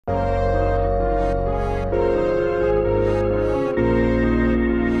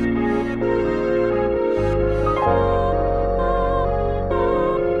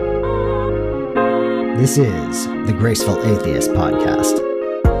This is the Graceful Atheist Podcast.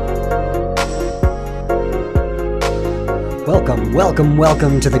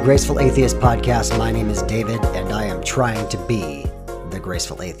 Welcome to the Graceful Atheist Podcast. My name is David, and I am trying to be the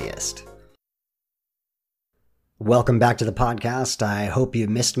Graceful Atheist. Welcome back to the podcast. I hope you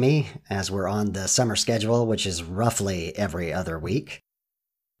missed me, as we're on the summer schedule, which is roughly every other week.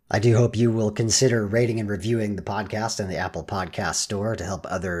 I do hope you will consider rating and reviewing the podcast in the Apple Podcast Store to help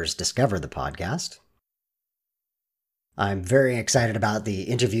others discover the podcast. I'm very excited about the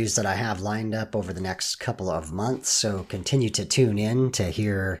interviews that I have lined up over the next couple of months, so continue to tune in to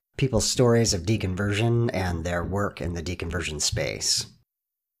hear people's stories of deconversion and their work in the deconversion space.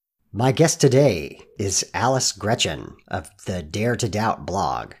 My guest today is Alice Greczyn of the Dare to Doubt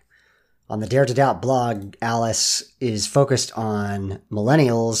blog. On the Dare to Doubt blog, Alice is focused on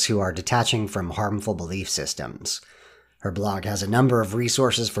millennials who are detaching from harmful belief systems. Her blog has a number of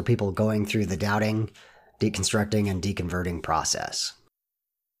resources for people going through the doubting, deconstructing, and deconverting process.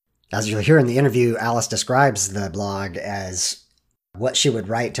 As you'll hear in the interview, Alice describes the blog as what she would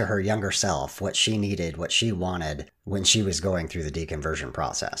write to her younger self, what she needed, what she wanted when she was going through the deconversion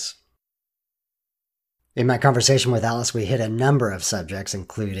process. In my conversation with Alice, we hit a number of subjects,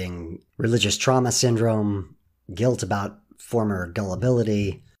 including religious trauma syndrome, guilt about former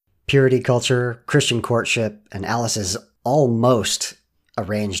gullibility, purity culture, Christian courtship, and Alice's almost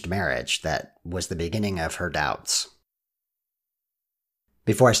arranged marriage that was the beginning of her doubts.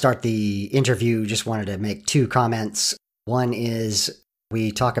 Before I start the interview, just wanted to make two comments. One is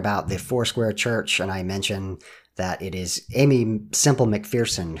we talk about the Foursquare Church, and I mention that it is Amy Semple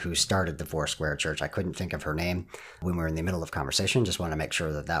McPherson who started the Foursquare Church. I couldn't think of her name when we were in the middle of conversation. Just want to make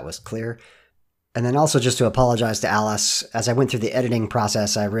sure that that was clear. And then also just to apologize to Alice. As I went through the editing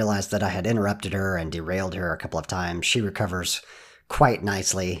process, I realized that I had interrupted her and derailed her a couple of times. She recovers quite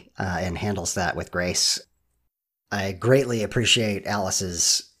nicely and handles that with grace. I greatly appreciate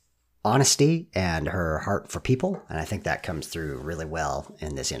Alice's honesty and her heart for people, and I think that comes through really well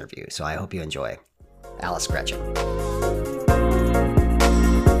in this interview. So I hope you enjoy. Alice Greczyn.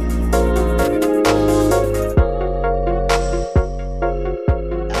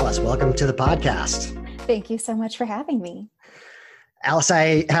 Alice, welcome to the podcast. Thank you so much for having me. Alice,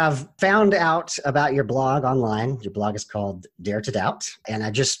 I have found out about your blog online. Your blog is called Dare to Doubt, and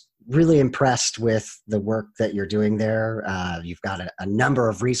I'm just really impressed with the work that you're doing there. You've got a number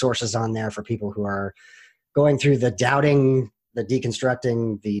of resources on there for people who are going through the doubting, the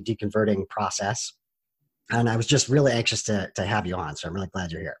deconstructing, the deconverting process. And I was just really anxious to have you on, so I'm really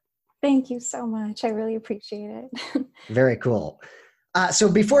glad you're here. Thank you so much. I really appreciate it. Very cool. So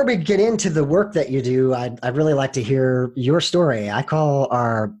before we get into the work that you do, I'd really like to hear your story. I call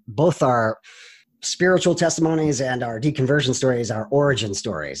both our spiritual testimonies and our deconversion stories our origin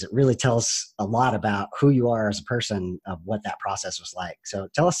stories. It really tells a lot about who you are as a person, of what that process was like. So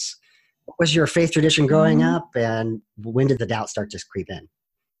tell us, what was your faith tradition growing up, and when did the doubt start to creep in?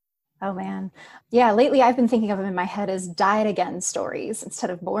 Oh, man. Yeah, lately I've been thinking of them in my head as died again stories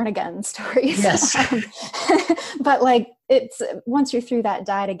instead of born again stories. Yes. But like, it's once you're through that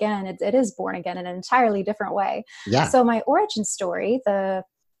died again, it is born again in an entirely different way. Yeah. So my origin story,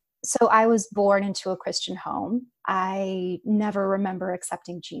 so I was born into a Christian home. I never remember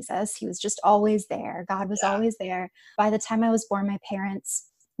accepting Jesus. He was just always there. God was always there. By the time I was born, my parents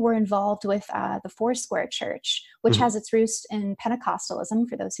were involved with the Foursquare Church, which has its roots in Pentecostalism,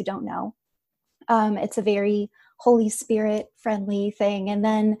 for those who don't know. It's a very Holy Spirit friendly thing. And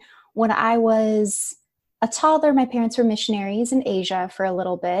then when I was a toddler, my parents were missionaries in Asia for a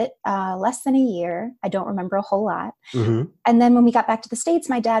little bit, less than a year. I don't remember a whole lot. And then when we got back to the States,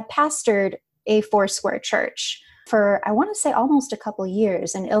 my dad pastored a Foursquare Church for, I want to say, almost a couple of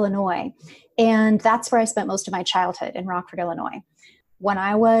years in Illinois. And that's where I spent most of my childhood, in Rockford, Illinois. When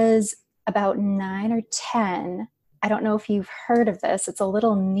I was about 9 or 10, I don't know if you've heard of this, it's a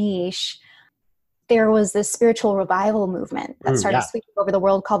little niche. There was this spiritual revival movement that started sweeping over the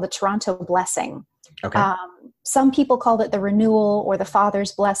world called the Toronto Blessing. Okay. Some people called it the Renewal or the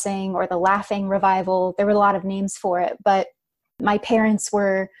Father's Blessing or the Laughing Revival. There were a lot of names for it, but my parents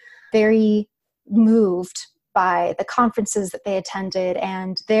were very moved by the conferences that they attended.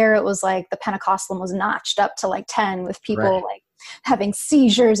 And there it was like the Pentecostal was notched up to like 10, with people like having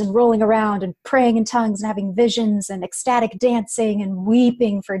seizures and rolling around and praying in tongues and having visions and ecstatic dancing and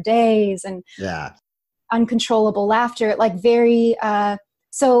weeping for days and uncontrollable laughter. Like very,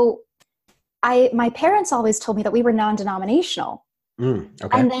 so my parents always told me that we were non-denominational. And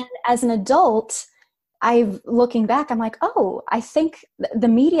then as an adult, looking back, I'm like, oh, I think the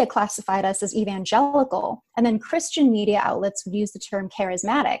media classified us as evangelical, and then Christian media outlets would use the term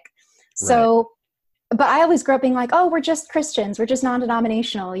charismatic. So but I always grew up being like, oh, we're just Christians. We're just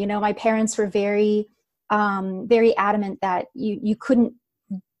non-denominational. You know, my parents were very, very adamant that you couldn't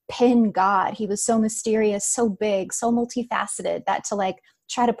pin God. He was so mysterious, so big, so multifaceted that to like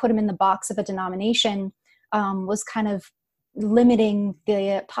try to put him in the box of a denomination was kind of limiting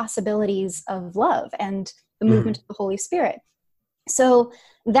the possibilities of love and the movement of the Holy Spirit. So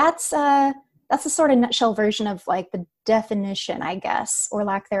that's a sort of nutshell version of like the definition, I guess, or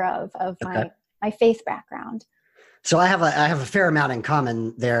lack thereof, of my faith background. So I have a fair amount in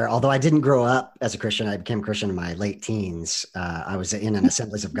common there. Although I didn't grow up as a Christian, I became a Christian in my late teens. I was in an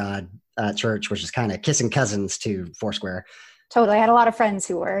Assemblies of God church, which is kind of kissing cousins to Foursquare. Totally. I had a lot of friends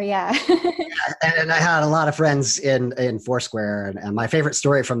who were, yeah. And I had a lot of friends in Foursquare. And my favorite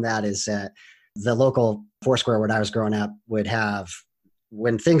story from that is that the local Foursquare when I was growing up would have,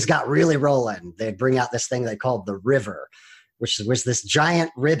 when things got really rolling, they'd bring out this thing they called the river, which was this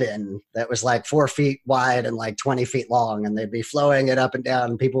giant ribbon that was like 4 feet wide and like 20 feet long. And they'd be flowing it up and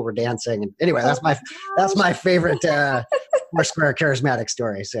down and people were dancing. And anyway, that's my favorite Foursquare charismatic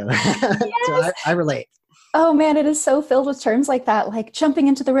story. So, yes. So I relate. Oh man, it is so filled with terms like that, like jumping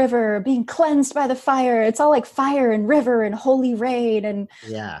into the river, being cleansed by the fire. It's all like fire and river and holy rain and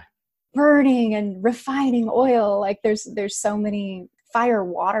burning and refining oil. Like there's so many fire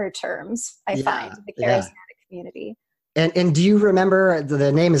water terms I find in the charismatic community. And do you remember,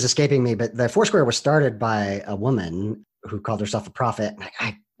 the name is escaping me, but the Foursquare was started by a woman who called herself a prophet.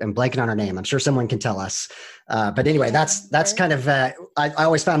 I am blanking on her name. I'm sure someone can tell us. But anyway, that's kind of, I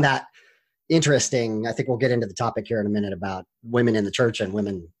always found that interesting. I think we'll get into the topic here in a minute about women in the church and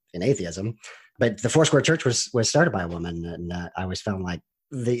women in atheism. But the Foursquare Church was started by a woman. And I always found like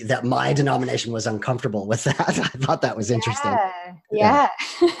that my denomination was uncomfortable with that. I thought that was interesting. Yeah.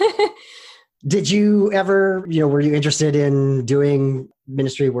 Did you ever, were you interested in doing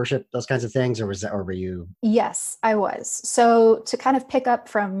ministry, worship, those kinds of things, or were you? Yes, I was. So to kind of pick up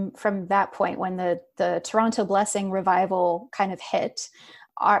from that point, when the Toronto Blessing revival kind of hit,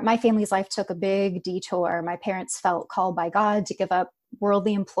 my family's life took a big detour. My parents felt called by God to give up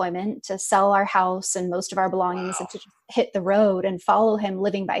worldly employment, to sell our house and most of our belongings, and to just hit the road and follow him,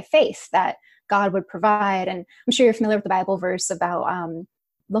 living by faith that God would provide. And I'm sure you're familiar with the Bible verse about,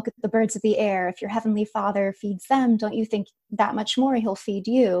 look at the birds of the air. If your heavenly Father feeds them, don't you think that much more he'll feed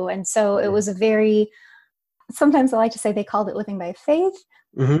you? And so it was sometimes I like to say they called it living by faith.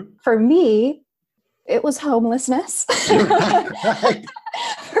 Mm-hmm. For me, it was homelessness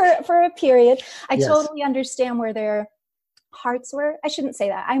for a period. I totally understand where their hearts were. I shouldn't say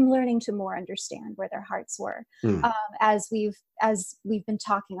that. I'm learning to more understand where their hearts were as we've been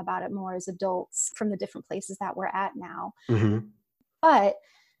talking about it more as adults from the different places that we're at now. Mm-hmm. But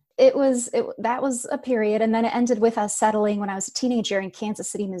that was a period. And then it ended with us settling when I was a teenager in Kansas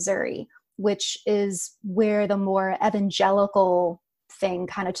City, Missouri, which is where the more evangelical thing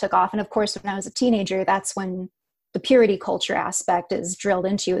kind of took off. And of course, when I was a teenager, that's when the purity culture aspect is drilled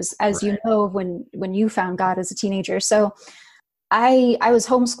into you, as you know, when you found God as a teenager. So I was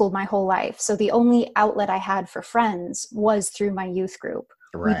homeschooled my whole life. So the only outlet I had for friends was through my youth group.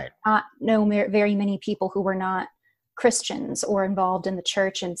 Right. We did not know very many people who were not Christians or involved in the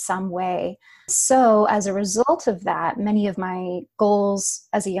church in some way. So as a result of that, many of my goals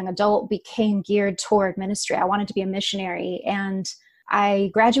as a young adult became geared toward ministry. I wanted to be a missionary, and I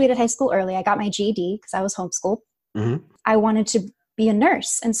graduated high school early. I got my GED because I was homeschooled. Mm-hmm. I wanted to be a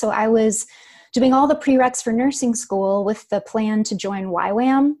nurse. And so I was doing all the prereqs for nursing school with the plan to join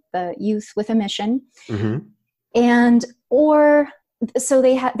YWAM, the Youth with a Mission. Mm-hmm. So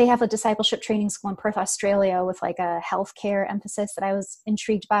they have a discipleship training school in Perth, Australia, with like a healthcare emphasis that I was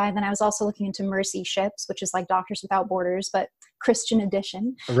intrigued by. And then I was also looking into Mercy Ships, which is like Doctors Without Borders, but Christian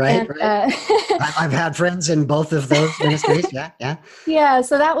edition. Right. I've had friends in both of those ministries. Yeah.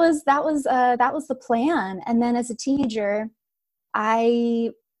 So that was the plan. And then as a teenager, I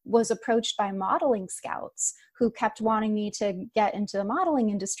was approached by modeling scouts who kept wanting me to get into the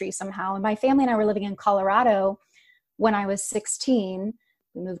modeling industry somehow. And my family and I were living in Colorado when I was 16.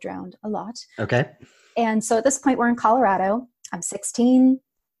 We moved around a lot. Okay. And so at this point, we're in Colorado. I'm 16.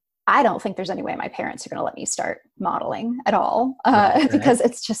 I don't think there's any way my parents are going to let me start modeling at all because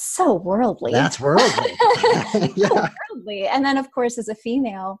it's just so worldly. That's worldly. So worldly. And then, of course, as a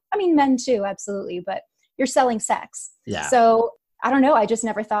female, I mean, men too, absolutely, but you're selling sex. Yeah. So I don't know. I just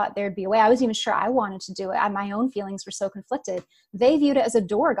never thought there'd be a way. I wasn't even sure I wanted to do it. My own feelings were so conflicted. They viewed it as a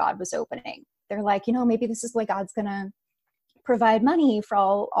door God was opening. They're like, maybe this is the way God's going to provide money for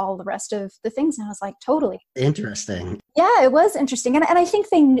all the rest of the things. And I was like, totally. Interesting. Yeah, it was interesting. And I think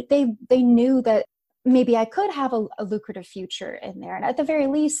they knew that maybe I could have a lucrative future in there. And at the very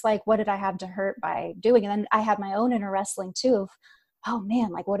least, like, what did I have to hurt by doing? And then I had my own inner wrestling too of, oh man,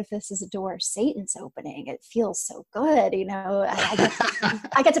 like, what if this is a door Satan's opening? It feels so good.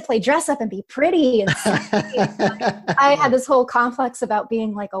 I get to play dress up and be pretty. And I had this whole complex about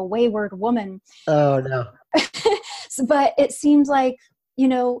being like a wayward woman. Oh no. But it seemed like,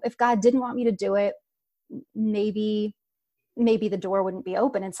 if God didn't want me to do it, maybe the door wouldn't be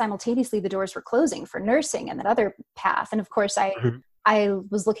open. And simultaneously the doors were closing for nursing and that other path. And of course I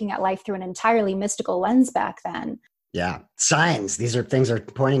was looking at life through an entirely mystical lens back then. Yeah. Signs. These are things are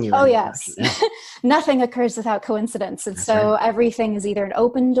pointing you. Oh, yes. Yeah. Nothing occurs without coincidence. And so everything is either an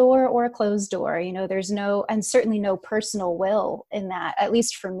open door or a closed door. There's and certainly no personal will in that, at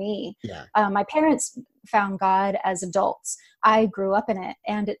least for me. Yeah. My parents found God as adults. I grew up in it.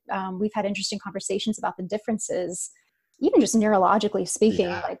 And we've had interesting conversations about the differences, even just neurologically speaking,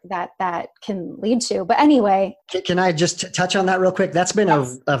 like that can lead to. But anyway. Can I just touch on that real quick? That's been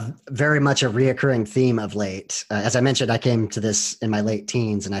a very much a reoccurring theme of late. As I mentioned, I came to this in my late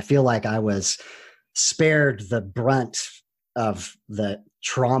teens, and I feel like I was spared the brunt of the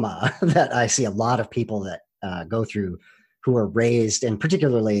trauma that I see a lot of people that go through who are raised in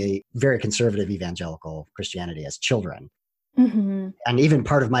particularly very conservative evangelical Christianity as children. Mm-hmm. And even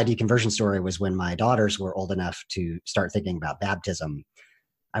part of my deconversion story was when my daughters were old enough to start thinking about baptism.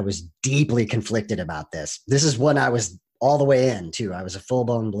 I was deeply conflicted about this. This is when I was all the way in too. I was a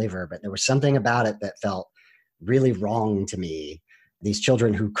full-blown believer, but there was something about it that felt really wrong to me. These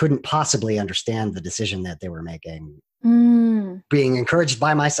children who couldn't possibly understand the decision that they were making, being encouraged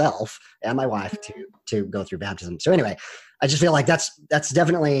by myself and my wife to go through baptism. So anyway, I just feel like that's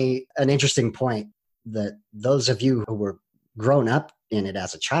definitely an interesting point, that those of you who were grown up in it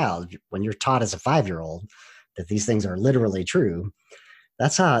as a child, when you're taught as a 5-year-old that these things are literally true,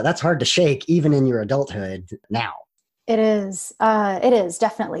 that's hard to shake even in your adulthood now. It is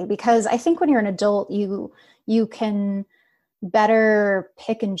definitely, because I think when you're an adult, you can better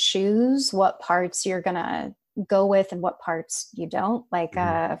pick and choose what parts you're gonna go with and what parts you don't. Like,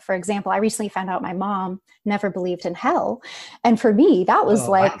 for example, I recently found out my mom never believed in hell. And for me, that was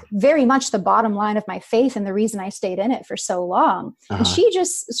very much the bottom line of my faith and the reason I stayed in it for so long. And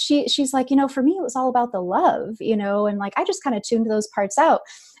she's like, for me, it was all about the love, and like, I just kind of tuned those parts out.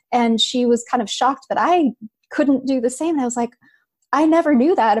 And she was kind of shocked that I couldn't do the same. And I was like, I never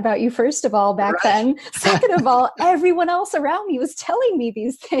knew that about you, first of all, back then. Second of all, everyone else around me was telling me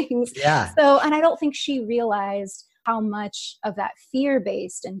these things. Yeah. So, and I don't think she realized how much of that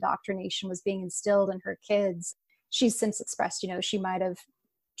fear-based indoctrination was being instilled in her kids. She's since expressed, she might have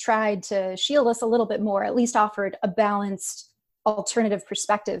tried to shield us a little bit more, at least offered a balanced alternative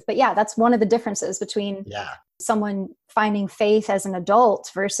perspective. But yeah, that's one of the differences between someone finding faith as an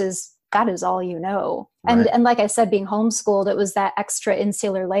adult versus that is all you know. And like I said, being homeschooled, it was that extra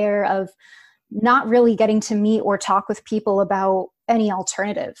insular layer of not really getting to meet or talk with people about any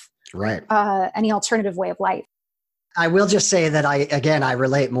alternative, any alternative way of life. I will just say that I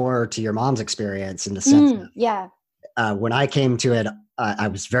relate more to your mom's experience in the sense of, when I came to it, I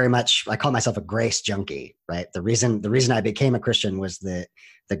was very much, I call myself a grace junkie, right? The reason I became a Christian was the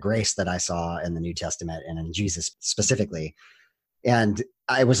grace that I saw in the New Testament and in Jesus specifically. And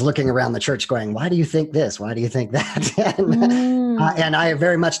I was looking around the church going, why do you think this? Why do you think that? And I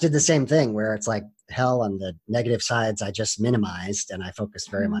very much did the same thing, where it's like hell and the negative sides I just minimized, and I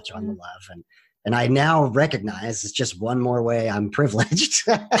focused very much on the love. And I now recognize it's just one more way I'm privileged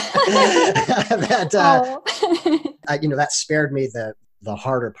that that spared me the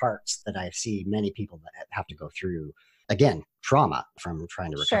harder parts that I see many people that have to go through. Again, trauma from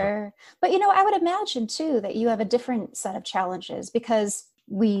trying to recover. Sure. But, I would imagine too, that you have a different set of challenges, because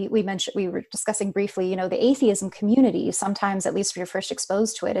we were discussing briefly, the atheism community, sometimes, at least when you're first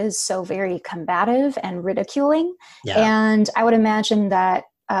exposed to it, is so very combative and ridiculing. Yeah. And I would imagine that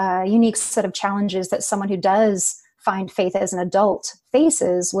a unique set of challenges that someone who does find faith as an adult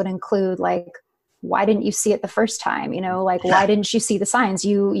faces would include, like, why didn't you see it the first time? Why didn't you see the signs?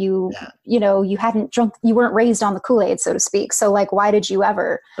 You hadn't drunk, you weren't raised on the Kool-Aid, so to speak. So like, why did you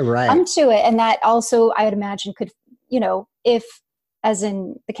ever come to it? And that also, I would imagine, could, if, as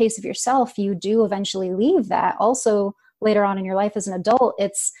in the case of yourself, you do eventually leave that also later on in your life as an adult,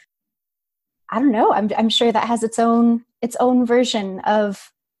 it's, I don't know, I'm sure that has its own version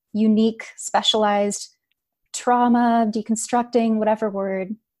of unique, specialized trauma, deconstructing, whatever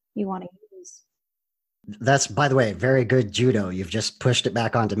word you want to use. That's, by the way, very good judo. You've just pushed it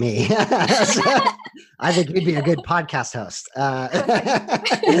back onto me. I think you'd be a good podcast host.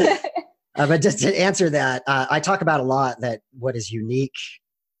 But just to answer that, I talk about a lot that what is unique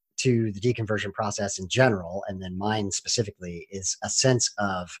to the deconversion process in general, and then mine specifically, is a sense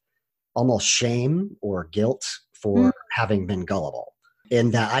of almost shame or guilt for having been gullible,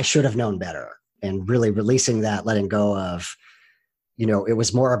 in that I should have known better, and really releasing that, letting go of, it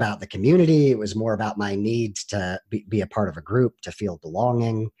was more about the community. It was more about my need to be a part of a group, to feel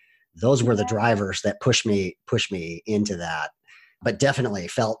belonging. Those were the drivers that pushed me into that, but definitely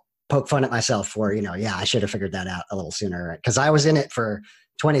poke fun at myself for, I should have figured that out a little sooner, because I was in it for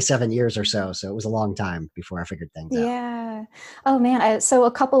 27 years or so. So it was a long time before I figured things out. Yeah. Oh man. So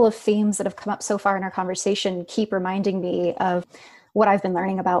a couple of themes that have come up so far in our conversation keep reminding me of what I've been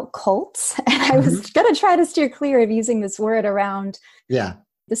learning about cults. And I was going to try to steer clear of using this word around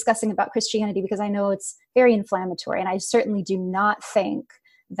discussing about Christianity, because I know it's very inflammatory. And I certainly do not think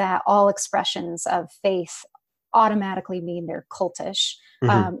that all expressions of faith automatically mean they're cultish.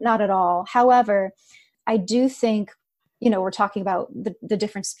 Not at all. However, I do think, we're talking about the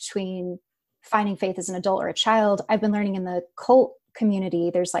difference between finding faith as an adult or a child. I've been learning in the cult community,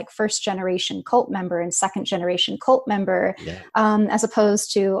 there's like first generation cult member and second generation cult member, as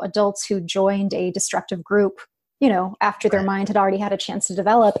opposed to adults who joined a destructive group, after their mind had already had a chance to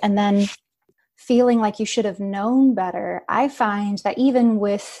develop, and then feeling like you should have known better. I find that even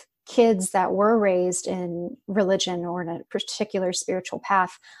with kids that were raised in religion or in a particular spiritual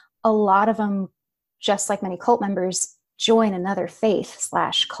path, a lot of them, just like many cult members, join another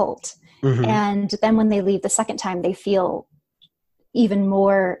faith/cult. And then when they leave the second time, they feel even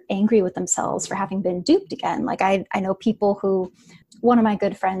more angry with themselves for having been duped again. Like I know people who, one of my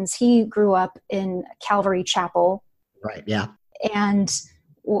good friends, he grew up in Calvary Chapel. Right. Yeah. And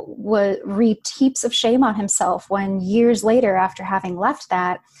reaped heaps of shame on himself when years later, after having left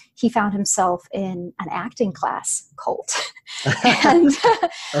that, he found himself in an acting class cult. And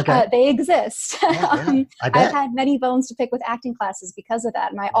they exist. I've had many bones to pick with acting classes because of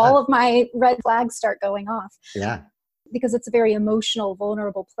that. All of my red flags start going off. Yeah. Because it's a very emotional,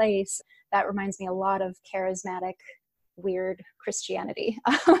 vulnerable place. That reminds me a lot of charismatic, weird Christianity.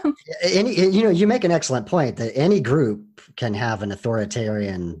 You make an excellent point that any group can have an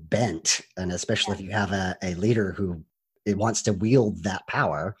authoritarian bent, and especially if you have a leader who wants to wield that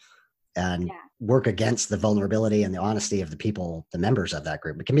power and work against the vulnerability and the honesty of the people, the members of that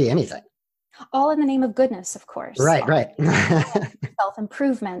group. It can be anything. All in the name of goodness, of course. Right.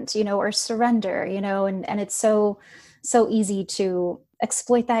 Self-improvement, or surrender, and it's so easy to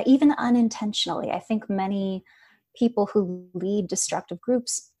exploit that, even unintentionally. I think many people who lead destructive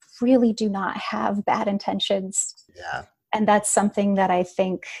groups really do not have bad intentions. Yeah. And that's something that I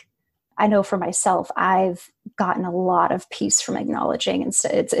think, I know for myself, I've gotten a lot of peace from acknowledging. And so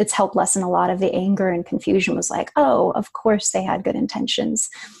it's helped lessen a lot of the anger and confusion. Was like, oh, of course they had good intentions.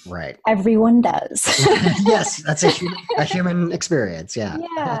 Right. Everyone does. Yes, that's a human experience. Yeah.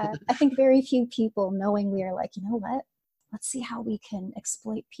 Yeah. I think very few people knowingly are like, you know what? Let's see how we can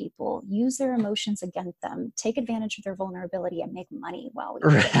exploit people, use their emotions against them, take advantage of their vulnerability, and make money while we do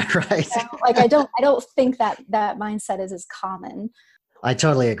it. Right. Like I don't think that mindset is as common. I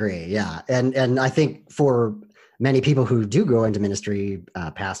totally agree. Yeah. And I think for many people who do go into ministry,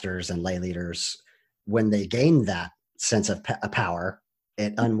 pastors and lay leaders, when they gain that sense of power,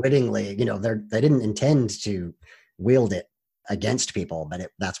 it unwittingly, they didn't intend to wield it against people,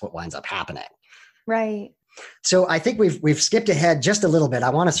 but that's what winds up happening. Right. So I think we've skipped ahead just a little bit. I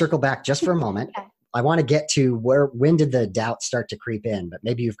want to circle back just for a moment. Okay. I want to get to when did the doubt start to creep in, but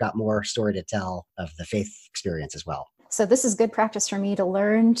maybe you've got more story to tell of the faith experience as well. So this is good practice for me to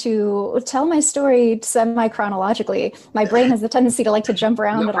learn to tell my story semi-chronologically. My brain has the tendency to like to jump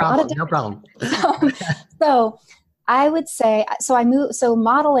around. No problem. So I would say, so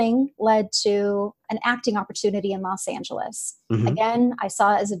modeling led to an acting opportunity in Los Angeles. Mm-hmm. Again, I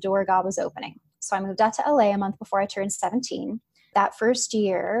saw it as a door God was opening. So I moved out to LA a month before I turned 17. That first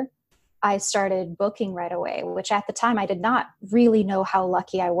year, I started booking right away, which at the time I did not really know how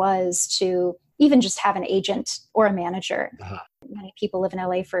lucky I was to even just have an agent or a manager. Uh-huh. Many people live in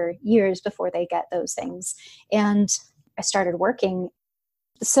LA for years before they get those things. And I started working.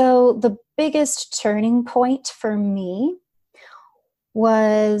 So the biggest turning point for me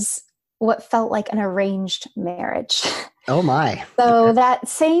was what felt like an arranged marriage. Oh my. So that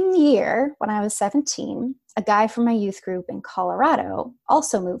same year, when I was 17, a guy from my youth group in Colorado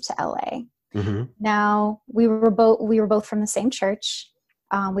also moved to LA. Mm-hmm. Now, we were both from the same church.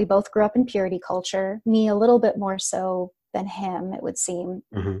 We both grew up in purity culture, me a little bit more so than him, it would seem.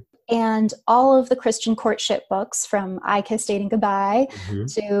 Mm-hmm. And all of the Christian courtship books, from I Kissed Dating Goodbye mm-hmm.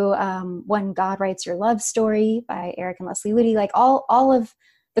 to When God Writes Your Love Story by Eric and Leslie Ludy, like all of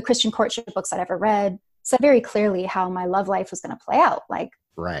the Christian courtship books I'd ever read said very clearly how my love life was going to play out. Like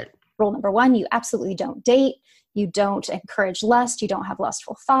Right. Rule number one, you absolutely don't date. You don't encourage lust. You don't have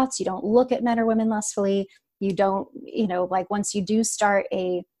lustful thoughts. You don't look at men or women lustfully. You don't, like once you do start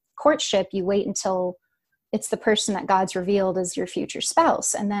a courtship, you wait until it's the person that God's revealed as your future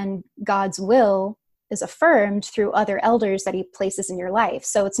spouse. And then God's will is affirmed through other elders that he places in your life.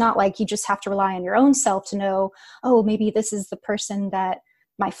 So it's not like you just have to rely on your own self to know, oh, maybe this is the person that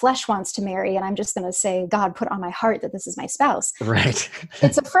my flesh wants to marry, and I'm just going to say, God put on my heart that this is my spouse. Right.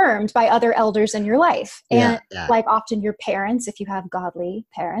 It's affirmed by other elders in your life. And yeah. like often your parents, if you have godly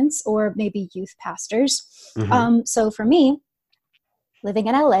parents, or maybe youth pastors. So for me, living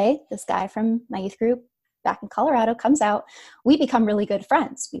in LA, this guy from my youth group back in Colorado comes out. We become really good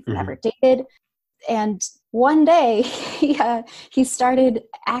friends. We've never dated. And one day he started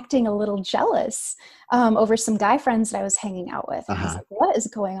acting a little jealous over some guy friends that I was hanging out with. And I was like, what is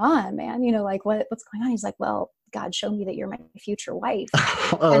going on, man? Like what's going on? He's like, well, God showed me that you're my future wife.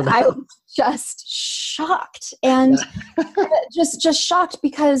 And I was just shocked and just shocked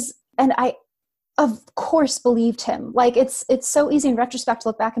because, and I of course believed him. Like it's so easy in retrospect to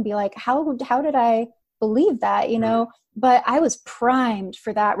look back and be like, how did I believe that, but I was primed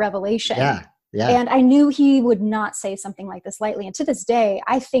for that revelation. Yeah. And I knew he would not say something like this lightly. And to this day,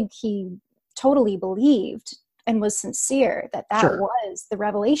 I think he totally believed and was sincere that was the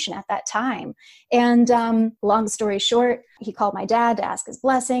revelation at that time. And long story short, he called my dad to ask his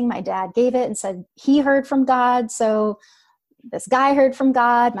blessing. My dad gave it and said he heard from God. So this guy heard from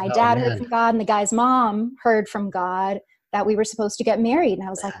God. My dad heard from God. And the guy's mom heard from God that we were supposed to get married. And I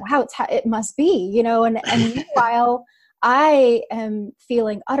was like, wow, it must be, and meanwhile, I am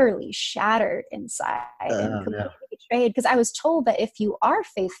feeling utterly shattered inside and completely betrayed, because I was told that if you are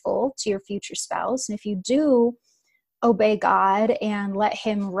faithful to your future spouse, and if you do obey God and let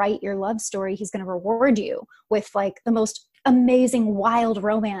him write your love story, he's going to reward you with like the most amazing, wild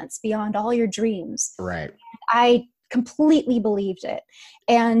romance beyond all your dreams. Right. I completely believed it.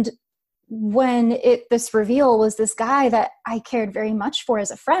 And when this reveal was this guy that I cared very much for as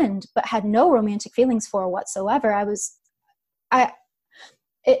a friend, but had no romantic feelings for whatsoever,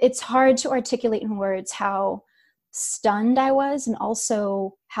 it's hard to articulate in words how stunned I was, and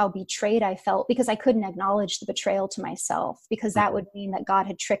also how betrayed I felt, because I couldn't acknowledge the betrayal to myself, because that would mean that God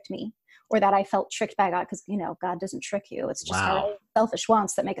had tricked me, or that I felt tricked by God, because God doesn't trick you. It's just our own selfish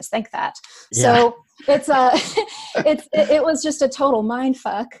wants that make us think that. So it's it was just a total mind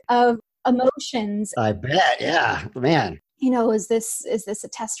fuck of emotions. I bet. Yeah, man. Is this a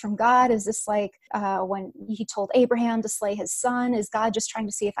test from God? Is this like when he told Abraham to slay his son? Is God just trying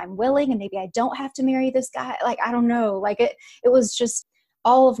to see if I'm willing and maybe I don't have to marry this guy? Like, I don't know. Like it was just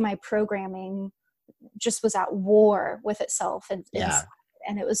all of my programming just was at war with itself. And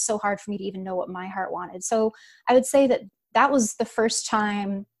it was so hard for me to even know what my heart wanted. So I would say that was the first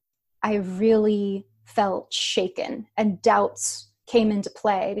time I really felt shaken and doubts came into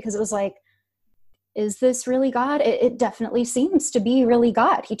play, because it was like, is this really God? It definitely seems to be really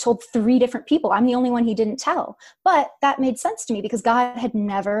God. He told 3 different people. I'm the only one he didn't tell. But that made sense to me, because God had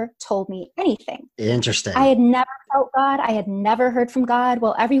never told me anything. Interesting. I had never felt God. I had never heard from God.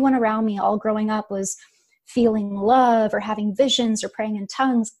 Well, everyone around me all growing up was feeling love or having visions or praying in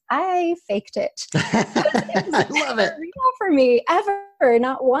tongues. I faked it. I love it. Real for me, ever,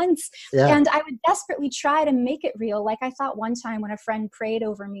 not once. Yeah. And I would desperately try to make it real. Like I thought one time when a friend prayed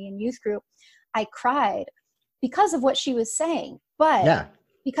over me in youth group, I cried because of what she was saying. But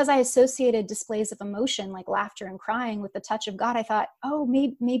because I associated displays of emotion like laughter and crying with the touch of God, I thought, oh,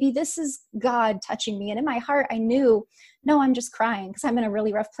 maybe this is God touching me. And in my heart, I knew, no, I'm just crying because I'm in a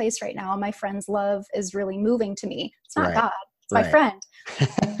really rough place right now. And my friend's love is really moving to me. It's not God, it's my friend.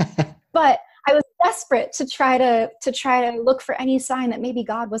 But I was desperate to try to look for any sign that maybe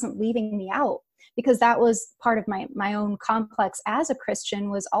God wasn't leaving me out, because that was part of my own complex as a Christian,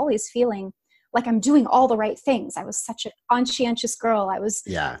 was always feeling like I'm doing all the right things. I was such an conscientious girl. I was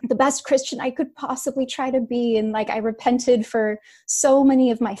the best Christian I could possibly try to be. And like, I repented for so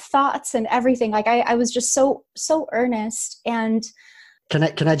many of my thoughts and everything. Like I was just so earnest. And can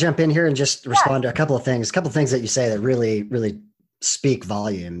I jump in here and just respond to a couple of things that you say that really, really speak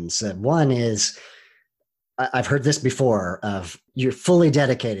volumes. One is, I've heard this before, of you're fully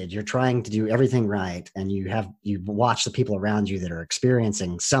dedicated. You're trying to do everything right. And you watch the people around you that are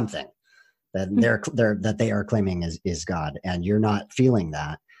experiencing something that they are claiming is God, and you're not feeling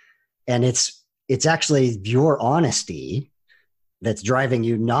that. And it's actually your honesty that's driving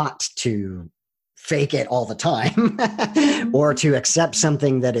you not to fake it all the time or to accept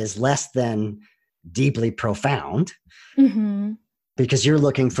something that is less than deeply profound, because you're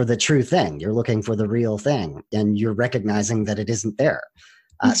looking for the true thing. You're looking for the real thing, and you're recognizing that it isn't there.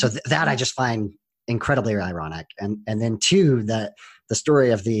 So that I just find incredibly ironic. And then two, that the story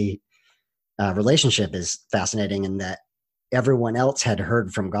of the relationship is fascinating in that everyone else had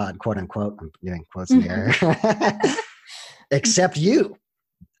heard from God, quote unquote, I'm doing quotes in the air, except you.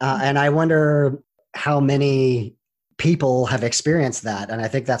 And I wonder how many people have experienced that. And I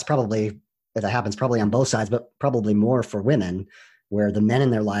think that happens probably on both sides, but probably more for women, where the men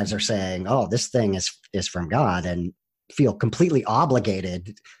in their lives are saying, oh, this thing is from God, and feel completely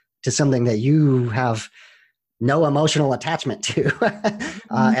obligated to something that you have no emotional attachment to.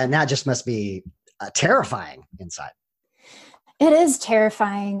 And that just must be terrifying inside. It is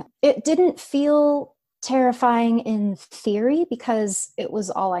terrifying. It didn't feel terrifying in theory because it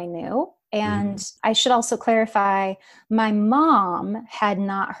was all I knew. And I should also clarify, my mom had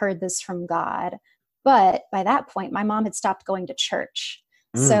not heard this from God, but by that point, my mom had stopped going to church.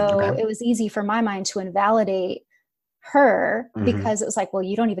 So it was easy for my mind to invalidate her because it was like, well,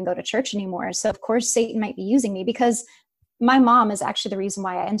 you don't even go to church anymore. So of course Satan might be using me, because my mom is actually the reason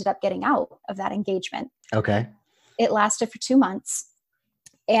why I ended up getting out of that engagement. Okay. It lasted for 2 months.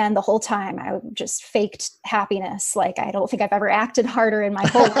 And the whole time I just faked happiness. Like, I don't think I've ever acted harder in my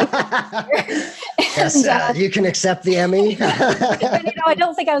whole life. Yes, you can accept the Emmy. I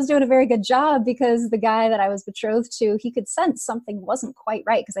don't think I was doing a very good job, because the guy that I was betrothed to, he could sense something wasn't quite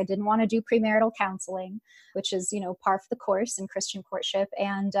right, because I didn't want to do premarital counseling, which is, par for the course in Christian courtship.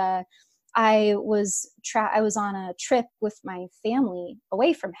 And I was on a trip with my family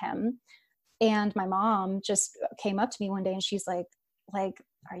away from him. And my mom just came up to me one day and she's like,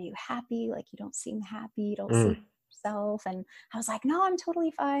 are you happy? Like, you don't seem happy. You don't seem yourself. And I was like, no, I'm totally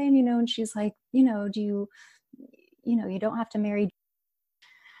fine. And she's like, do you, you don't have to marry.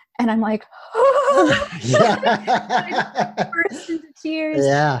 And I'm like, I burst into tears.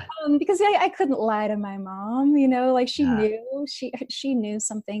 Yeah. Because I couldn't lie to my mom, like she knew, she knew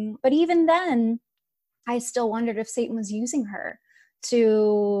something. But even then, I still wondered if Satan was using her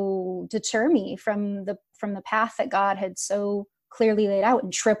to deter me from the path that God had so clearly laid out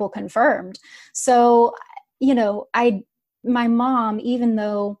and triple confirmed. So, my mom, even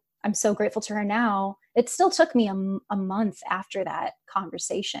though I'm so grateful to her now, it still took me a month after that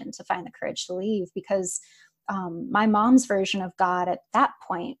conversation to find the courage to leave, because my mom's version of God at that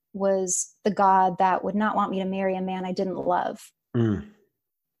point was the God that would not want me to marry a man I didn't love.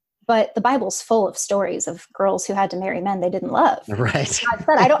 But the Bible's full of stories of girls who had to marry men they didn't love. Right.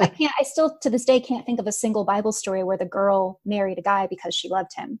 I still to this day can't think of a single Bible story where the girl married a guy because she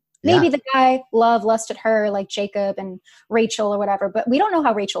loved him. Maybe the guy lusted her, like Jacob and Rachel or whatever, but we don't know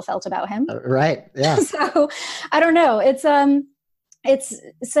how Rachel felt about him. Right. Yeah. So I don't know. I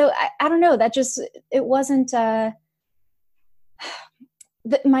don't know. That just, it wasn't, my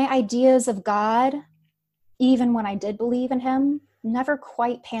ideas of God, even when I did believe in him, never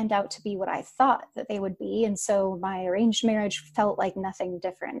quite panned out to be what I thought that they would be. And so my arranged marriage felt like nothing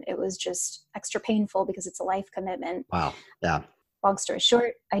different. It was just extra painful because it's a life commitment. Wow. Yeah. Long story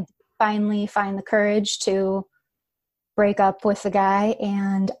short, I finally find the courage to break up with the guy,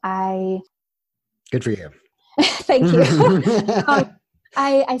 and Good for you. Thank you.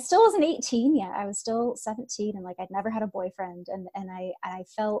 I still wasn't 18 yet. I was still 17, and I'd never had a boyfriend. And I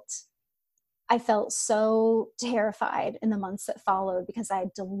felt so terrified in the months that followed, because I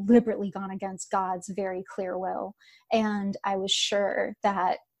had deliberately gone against God's very clear will. And I was sure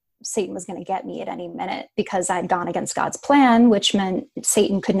that Satan was going to get me at any minute, because I'd gone against God's plan, which meant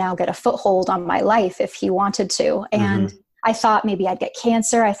Satan could now get a foothold on my life if he wanted to. And I thought maybe I'd get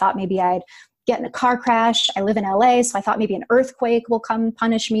cancer. I thought maybe I'd get in a car crash. I live in LA, so I thought maybe an earthquake will come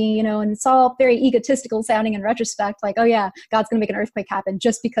punish me, and it's all very egotistical sounding in retrospect, like, oh yeah, God's going to make an earthquake happen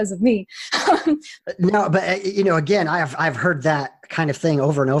just because of me. No, but again, I've heard that kind of thing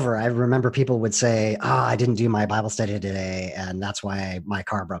over and over. I remember people would say, oh, I didn't do my Bible study today, and that's why my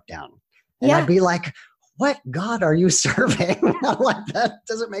car broke down. And I'd be like, what God are you serving? Like, that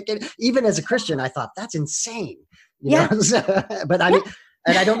doesn't make it, even as a Christian, I thought that's insane. You know? But I mean,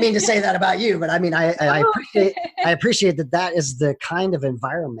 and I don't mean to say that about you, but I mean, I appreciate that is the kind of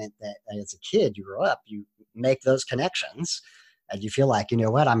environment that as a kid you grow up, you make those connections and you feel like, you know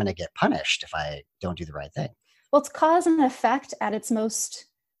what, I'm going to get punished if I don't do the right thing. Well, it's cause and effect at its most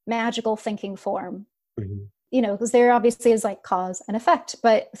magical thinking form, because there obviously is cause and effect,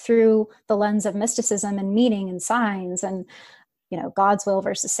 but through the lens of mysticism and meaning and signs and, God's will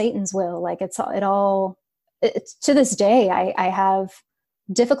versus Satan's will, it's to this day, I have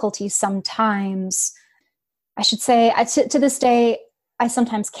difficulties sometimes. I should say, to this day, I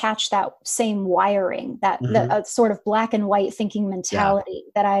sometimes catch that same wiring, that sort of black and white thinking mentality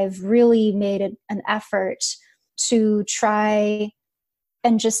that I've really made an effort to try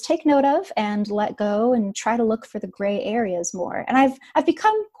and just take note of and let go and try to look for the gray areas more. And I've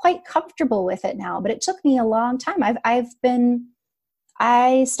become quite comfortable with it now, but it took me a long time.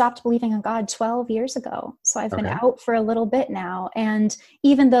 I stopped believing in God 12 years ago. So I've been out for a little bit now. And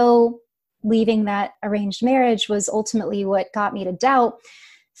even though leaving that arranged marriage was ultimately what got me to doubt,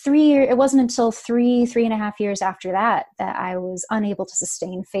 it wasn't until 3.5 years after that I was unable to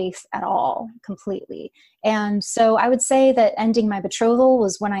sustain faith at all completely. And so I would say that ending my betrothal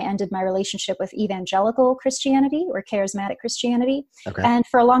was when I ended my relationship with evangelical Christianity or charismatic Christianity. Okay. And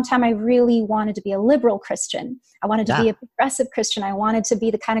for a long time, I really wanted to be a liberal Christian. I wanted to be a progressive Christian. I wanted to be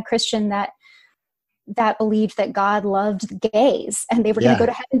the kind of Christian that believed that God loved gays and they were going to go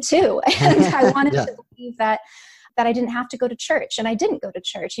to heaven too. And I wanted to believe that I didn't have to go to church, and I didn't go to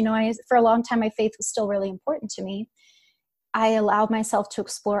church. For a long time, my faith was still really important to me. I allowed myself to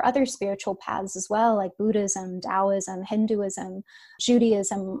explore other spiritual paths as well, like Buddhism, Taoism, Hinduism,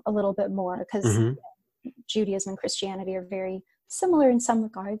 Judaism a little bit more, because Judaism and Christianity are very similar in some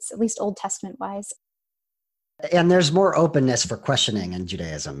regards, at least Old Testament wise. And there's more openness for questioning in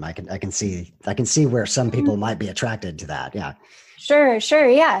Judaism. I can see where some people might be attracted to that. Yeah. Sure.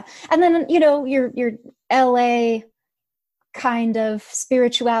 Yeah. And then, your LA kind of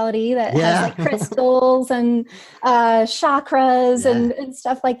spirituality that has like crystals and chakras and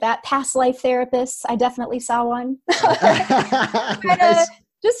stuff like that. Past life therapists. I definitely saw one. Nice.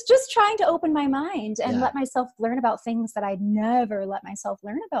 Just trying to open my mind and let myself learn about things that I'd never let myself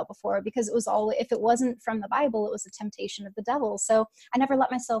learn about before, because if it wasn't from the Bible, it was a temptation of the devil. So I never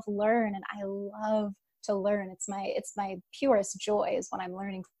let myself learn, and I love to learn. It's my purest joy is when I'm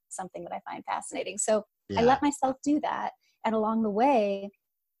learning something that I find fascinating. So I let myself do that. And along the way,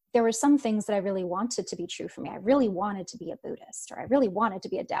 there were some things that I really wanted to be true for me. I really wanted to be a Buddhist, or I really wanted to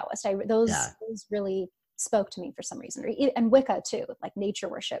be a Taoist. Those really spoke to me for some reason, and Wicca too, like nature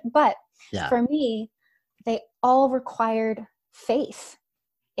worship. But for me, they all required faith.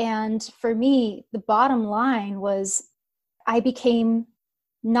 And for me, the bottom line was I became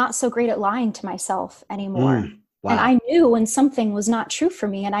not so great at lying to myself anymore. Wow. And I knew when something was not true for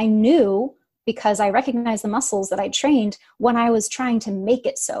me. And I knew, because I recognized the muscles that I trained, when I was trying to make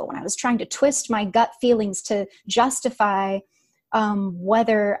it so, when I was trying to twist my gut feelings to justify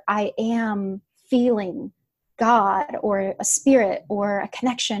whether I am feeling God or a spirit or a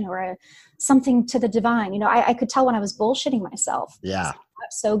connection or something to the divine. I could tell when I was bullshitting myself. Yeah. I'm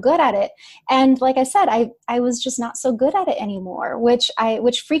not so good at it. And like I said, I was just not so good at it anymore, which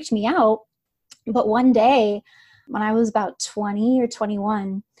freaked me out. But one day when I was about 20 or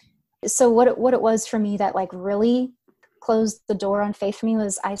 21, so what it was for me that like really closed the door on faith for me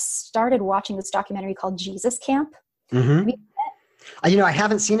was I started watching this documentary called Jesus Camp. Mm-hmm. I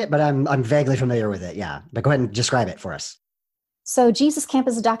haven't seen it, but I'm vaguely familiar with it. Yeah. But go ahead and describe it for us. So Jesus Camp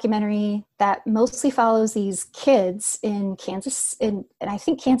is a documentary that mostly follows these kids in Kansas, and I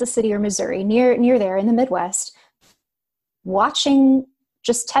think Kansas City or Missouri, near there in the Midwest, watching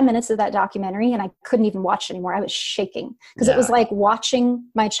just 10 minutes of that documentary, and I couldn't even watch it anymore. I was shaking because it was like watching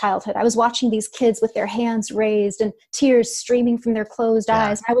my childhood. I was watching these kids with their hands raised and tears streaming from their closed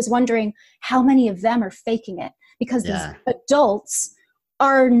eyes. I was wondering how many of them are faking it, because these adults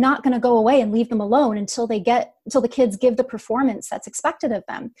are not going to go away and leave them alone until the kids give the performance that's expected of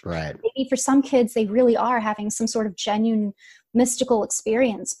them. Right. Maybe for some kids, they really are having some sort of genuine mystical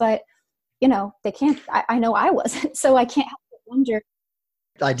experience, but they can't, I know I wasn't, so I can't help but wonder.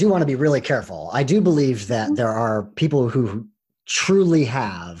 I do want to be really careful. I do believe that there are people who truly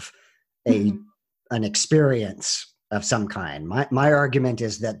have an experience of some kind. My argument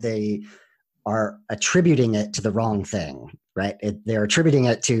is that they are attributing it to the wrong thing, right? They're attributing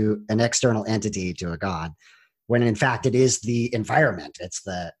it to an external entity, to a God, when in fact it is the environment. It's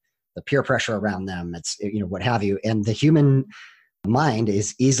the peer pressure around them. It's, what have you. And the human mind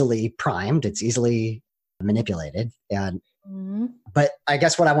is easily primed. It's easily manipulated. But I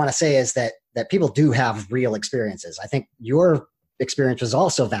guess what I want to say is that people do have real experiences. I think your experience was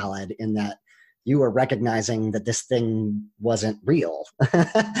also valid in that you were recognizing that this thing wasn't real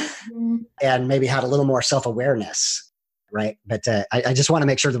and maybe had a little more self-awareness, right? But I just want to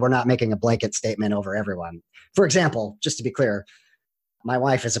make sure that we're not making a blanket statement over everyone. For example, just to be clear, my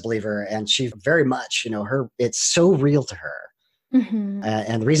wife is a believer, and she very much, it's so real to her.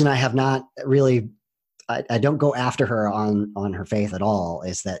 And the reason I have not really, I don't go after her on her faith at all,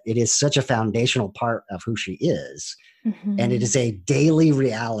 is that it is such a foundational part of who she is. And it is a daily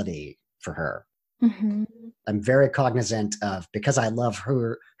reality for her. I'm very cognizant of, because I love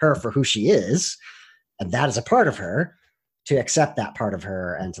her for who she is, and that is a part of her, to accept that part of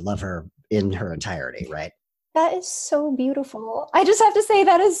her and to love her in her entirety, right? That is so beautiful. I just have to say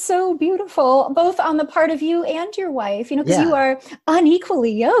that is so beautiful, both on the part of you and your wife, you know, because you are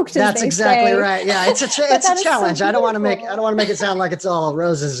unequally yoked, as That's they exactly say. right. Yeah, it's a challenge. So I don't want to make it sound like it's all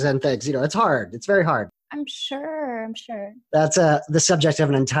roses and things. You know, it's hard. It's very hard. I'm sure. I'm sure. That's the subject of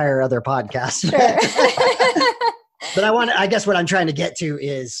an entire other podcast. Sure. But I guess what I'm trying to get to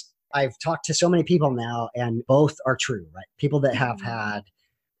is I've talked to so many people now, and both are true, right? People that have had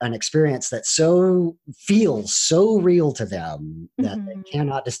an experience that feels so real to them that they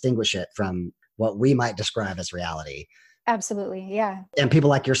cannot distinguish it from what we might describe as reality. Absolutely. Yeah. And people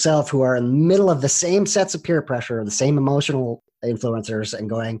like yourself who are in the middle of the same sets of peer pressure, the same emotional influencers, and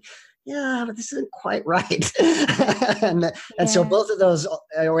going, yeah, but this isn't quite right. and so both of those,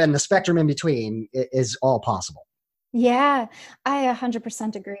 and the spectrum in between, is all possible. Yeah, I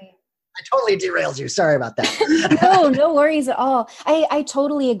 100% agree. I totally derailed you. Sorry about that. No worries at all. I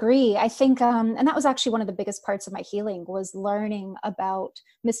totally agree. I think, and that was actually one of the biggest parts of my healing, was learning about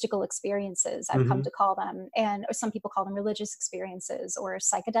mystical experiences, I've come to call them, or some people call them religious experiences or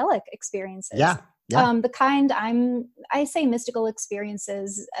psychedelic experiences. Yeah. The kind I say mystical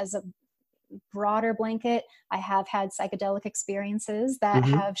experiences as a broader blanket. I have had psychedelic experiences that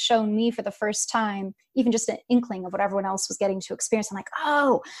have shown me for the first time, even just an inkling of what everyone else was getting to experience. I'm like,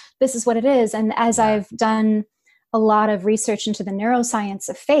 oh, this is what it is. And as I've done a lot of research into the neuroscience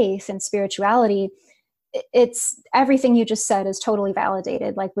of faith and spirituality, it's everything you just said is totally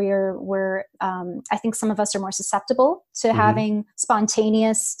validated. Like we're I think some of us are more susceptible to having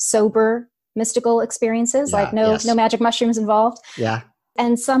spontaneous, sober, mystical experiences, like no magic mushrooms involved. Yeah.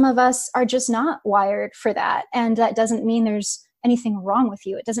 And some of us are just not wired for that. And that doesn't mean there's anything wrong with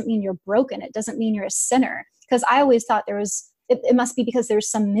you. It doesn't mean you're broken. It doesn't mean you're a sinner. Because I always thought it must be because there's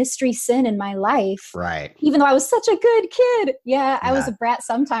some mystery sin in my life. Right. Even though I was such a good kid. Yeah, I was a brat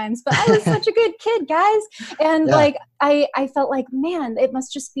sometimes, but I was such a good kid, guys. And like, I felt like, man, it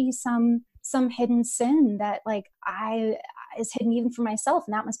must just be some hidden sin that is hidden even for myself.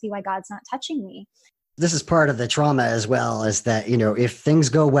 And that must be why God's not touching me. This is part of the trauma as well, is that, you know, if things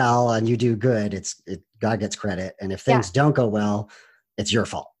go well and you do good, God gets credit. And if things don't go well, it's your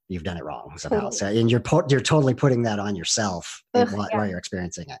fault. You've done it wrong somehow. Totally. So, and you're totally putting that on yourself while you're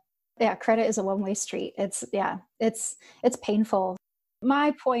experiencing it. Yeah. Credit is a one-way street. It's painful.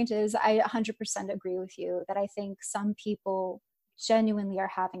 My point is, I 100% agree with you that I think some people genuinely are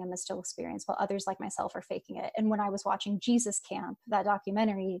having a mystical experience while others like myself are faking it. And when I was watching Jesus Camp, that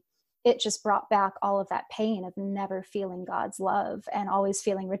documentary, it just brought back all of that pain of never feeling God's love and always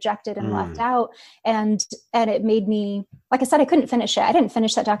feeling rejected and left out. And it made me, like I said, I couldn't finish it. I didn't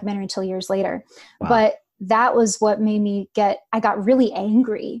finish that documentary until years later. Wow. But that was what made me I got really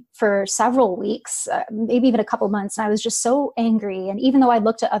angry for several weeks, maybe even a couple months. And I was just so angry. And even though I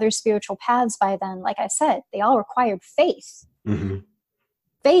looked at other spiritual paths by then, like I said, they all required faith.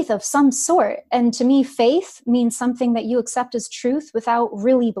 Faith of some sort. And to me, faith means something that you accept as truth without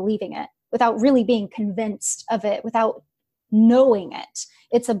really believing it, without really being convinced of it, without knowing it.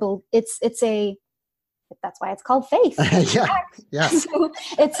 That's why it's called faith. Yeah. So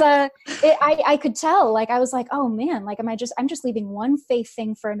I could tell, like, I was like, oh man, like, I'm just leaving one faith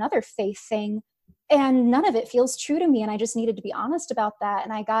thing for another faith thing. And none of it feels true to me. And I just needed to be honest about that.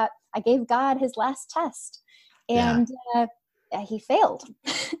 And I gave God his last test, and he failed.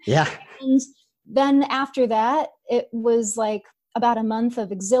 Yeah. And then after that, it was like about a month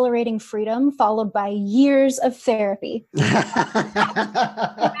of exhilarating freedom, followed by years of therapy. Crash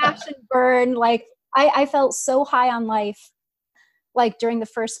and burn. Like, I felt so high on life, like during the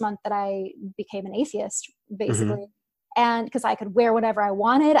first month that I became an atheist, basically. And because I could wear whatever I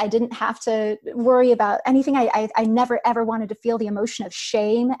wanted, I didn't have to worry about anything. I never, ever wanted to feel the emotion of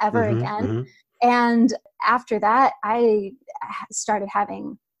shame ever again. And after that, I started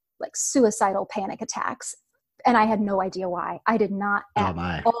having like suicidal panic attacks. And I had no idea why. I did not at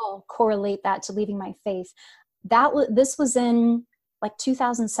all correlate that to leaving my faith. This was in like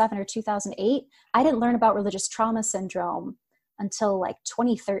 2007 or 2008. I didn't learn about religious trauma syndrome until like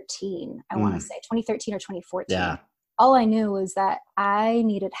 2013. I want to say 2013 or 2014. Yeah. All I knew was that I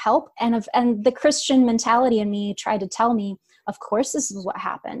needed help. And the Christian mentality in me tried to tell me, of course, this is what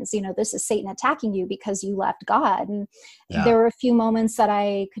happens. You know, this is Satan attacking you because you left God. And there were a few moments that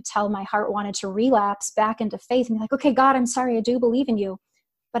I could tell my heart wanted to relapse back into faith and be like, okay, God, I'm sorry, I do believe in you.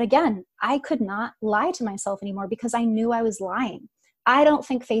 But again, I could not lie to myself anymore because I knew I was lying. I don't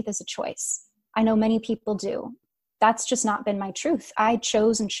think faith is a choice. I know many people do. That's just not been my truth. I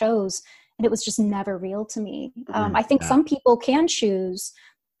chose and chose, and it was just never real to me. I think some people can choose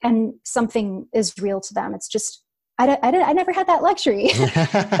and something is real to them. It's just, I never had that luxury,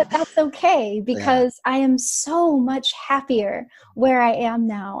 but that's okay because I am so much happier where I am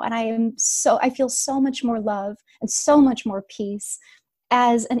now. And I feel so much more love and so much more peace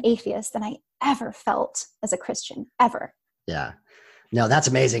as an atheist than I ever felt as a Christian, ever. Yeah. No, that's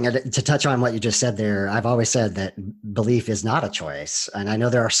amazing. And to touch on what you just said there, I've always said that belief is not a choice. And I know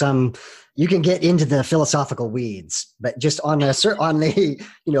there are some, you can get into the philosophical weeds, but just on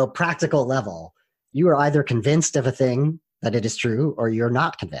the practical level, you are either convinced of a thing that it is true or you're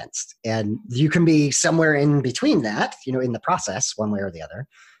not convinced. And you can be somewhere in between that, in the process, one way or the other.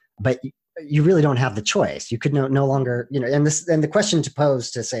 But you really don't have the choice. You could no longer, and the question to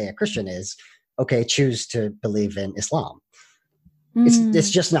pose to, say, a Christian is, okay, choose to believe in Islam. It's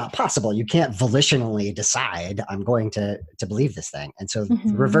just not possible. You can't volitionally decide I'm going to believe this thing. And so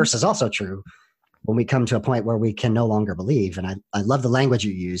the reverse is also true when we come to a point where we can no longer believe. And I love the language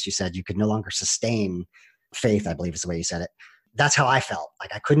you used. You said you could no longer sustain faith, I believe is the way you said it. That's how I felt.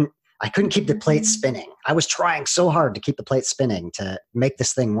 Like I couldn't keep the plate spinning. I was trying so hard to keep the plate spinning to make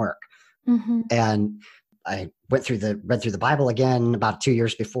this thing work. And I read through the Bible again about 2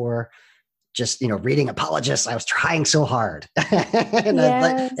 years before. Just, reading apologists, I was trying so hard.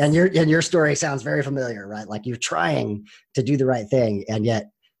 And your story sounds very familiar, right? Like you're trying to do the right thing and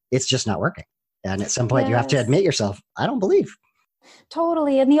yet it's just not working. And at some point you have to admit yourself, I don't believe.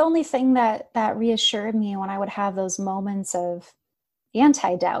 Totally. And the only thing that reassured me when I would have those moments of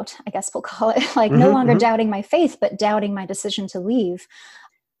anti-doubt, I guess we'll call it, like no longer doubting my faith, but doubting my decision to leave.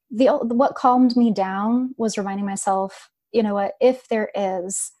 What calmed me down was reminding myself, you know what, if there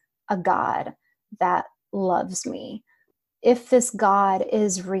is a God that loves me, if this God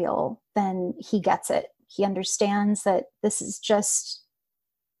is real, then he gets it. He understands that this is just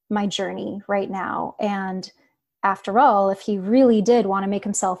my journey right now. And after all, if he really did want to make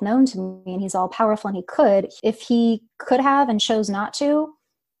himself known to me and he's all powerful and if he could have and chose not to,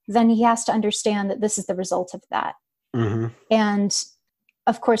 then he has to understand that this is the result of that. And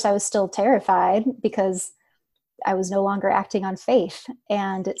of course I was still terrified because I was no longer acting on faith.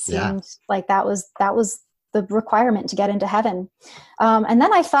 And it seemed like that was the requirement to get into heaven. And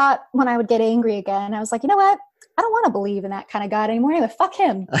then I thought when I would get angry again, I was like, you know what? I don't want to believe in that kind of God anymore. Anyway, fuck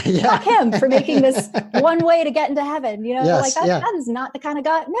him. Fuck him for making this one way to get into heaven. That is not the kind of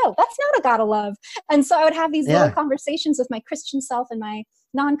God. No, that's not a God of love. And so I would have these little conversations with my Christian self and my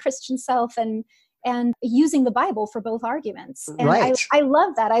non-Christian self and using the Bible for both arguments. And I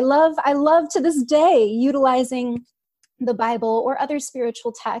love that. I love to this day utilizing the Bible or other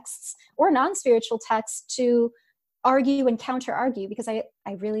spiritual texts or non-spiritual texts to argue and counter-argue because I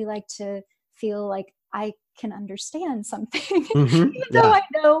really like to feel like I can understand something, even though I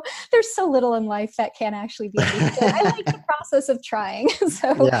know there's so little in life that can actually be understood. I like the process of trying.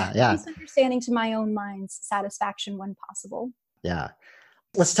 So least understanding to my own mind's satisfaction when possible. Yeah.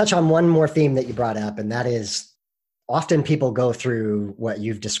 Let's touch on one more theme that you brought up, and that is often people go through what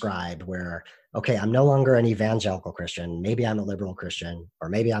you've described where, okay, I'm no longer an evangelical Christian. Maybe I'm a liberal Christian, or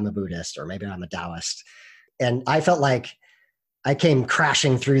maybe I'm a Buddhist, or maybe I'm a Taoist. And I felt like I came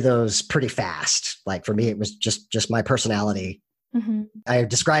crashing through those pretty fast. Like for me, it was just my personality. I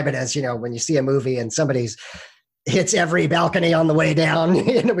describe it as, when you see a movie and somebody's hits every balcony on the way down,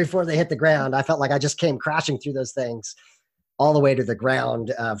 before they hit the ground. I felt like I just came crashing through those things all the way to the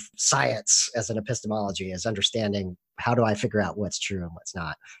ground of science as an epistemology, as understanding how do I figure out what's true and what's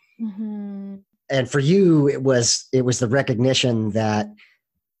not. And for you, it was the recognition that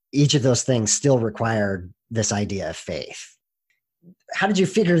each of those things still required this idea of faith. How did you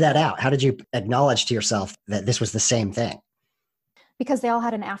figure that out? How did you acknowledge to yourself that this was the same thing? Because they all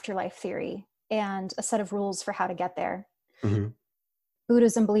had an afterlife theory and a set of rules for how to get there.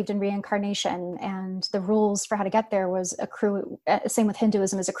 Buddhism believed in reincarnation, and the rules for how to get there was same with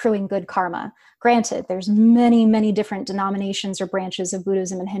Hinduism, is accruing good karma. Granted, there's many, many different denominations or branches of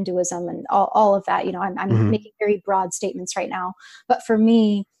Buddhism and Hinduism and all of that. I'm making very broad statements right now. But for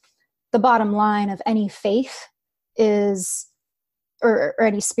me, the bottom line of any faith is, or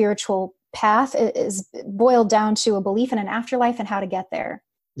any spiritual path is boiled down to a belief in an afterlife and how to get there.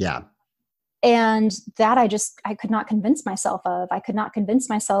 Yeah. And that I could not convince myself of. I could not convince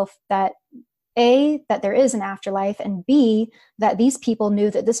myself that A, that there is an afterlife, and B, that these people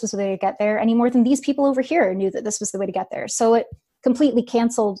knew that this was the way to get there any more than these people over here knew that this was the way to get there. So it completely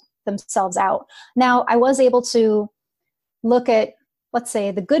canceled themselves out. Now, I was able to look at, let's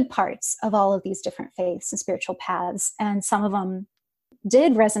say, the good parts of all of these different faiths and spiritual paths, and some of them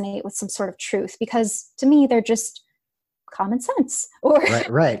did resonate with some sort of truth, because to me, they're just common sense. Or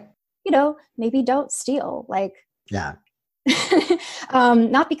right. Maybe don't steal. Yeah.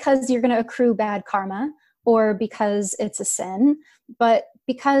 Not because you're going to accrue bad karma or because it's a sin, but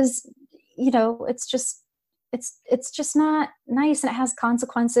because, it's just not nice, and it has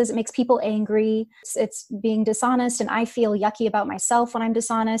consequences. It makes people angry. It's being dishonest, and I feel yucky about myself when I'm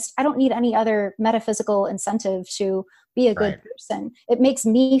dishonest. I don't need any other metaphysical incentive to be a good person. It makes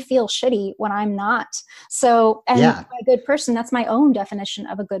me feel shitty when I'm not. So, and by a good person, that's my own definition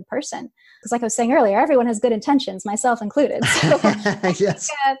of a good person. Because like I was saying earlier, everyone has good intentions, myself included. So yes.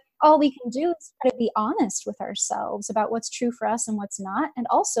 all we can do is try to be honest with ourselves about what's true for us and what's not, and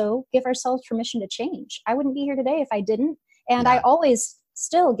also give ourselves permission to change. I wouldn't be here today if I didn't. And I always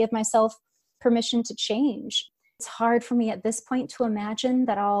still give myself permission to change. It's hard for me at this point to imagine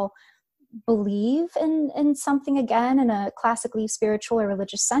that I'll believe in something again in a classically spiritual or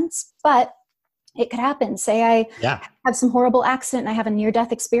religious sense, but it could happen. Say I have some horrible accident and I have a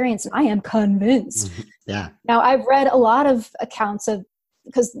near-death experience and I am convinced. Now, I've read a lot of accounts of,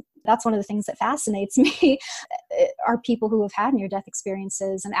 because that's one of the things that fascinates me, are people who have had near-death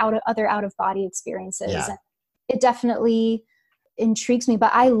experiences and other out-of-body experiences. And it definitely intrigues me,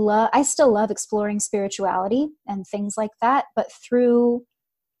 but I still love exploring spirituality and things like that, but through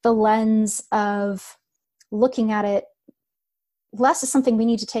the lens of looking at it less as something we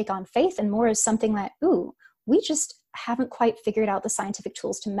need to take on faith and more as something that, we just haven't quite figured out the scientific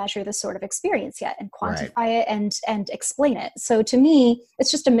tools to measure this sort of experience yet and quantify it and explain it. So to me,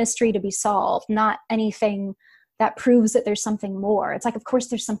 it's just a mystery to be solved, not anything that proves that there's something more. It's like, of course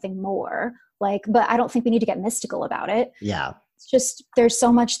there's something more, but I don't think we need to get mystical about it. Yeah. It's just, there's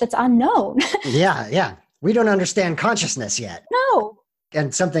so much that's unknown. Yeah. We don't understand consciousness yet. No.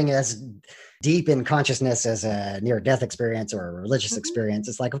 And something as deep in consciousness as a near-death experience or a religious experience,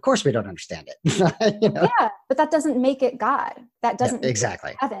 it's like, of course we don't understand it. Yeah, but that doesn't make it God. That doesn't make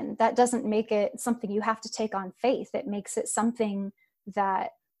it heaven. That doesn't make it something you have to take on faith. It makes it something that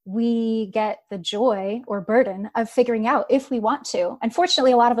we get the joy or burden of figuring out if we want to.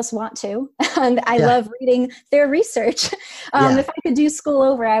 Unfortunately, a lot of us want to. And I love reading their research. If I could do school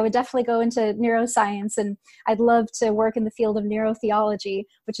over, I would definitely go into neuroscience, and I'd love to work in the field of neurotheology,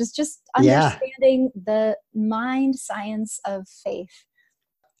 which is just understanding the mind science of faith.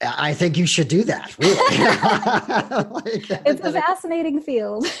 I think you should do that, really. It's a fascinating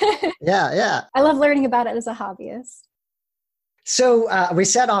field. Yeah. I love learning about it as a hobbyist. So we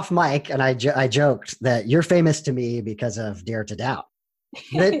set off mic, and I joked that you're famous to me because of Dare to Doubt.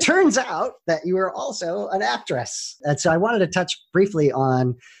 But it turns out that you are also an actress. And so I wanted to touch briefly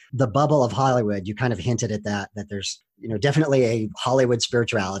on the bubble of Hollywood. You kind of hinted at that there's definitely a Hollywood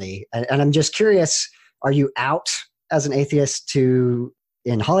spirituality. And I'm just curious, are you out as an atheist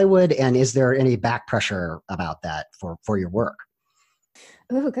in Hollywood? And is there any back pressure about that for your work?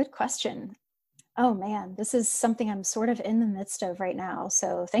 Ooh, good question. Oh man, this is something I'm sort of in the midst of right now.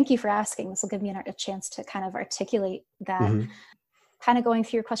 So thank you for asking. This will give me a chance to kind of articulate that. Kind of going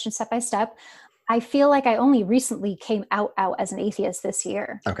through your question step by step. I feel like I only recently came out as an atheist this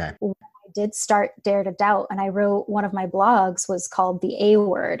year. Okay. When I did start Dare to Doubt, and I wrote one of my blogs was called The A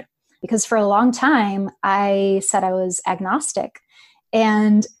Word, because for a long time I said I was agnostic.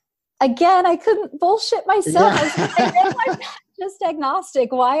 And again, I couldn't bullshit myself. I'm just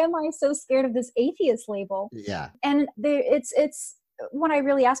agnostic. Why am I so scared of this atheist label? Yeah. And it's when I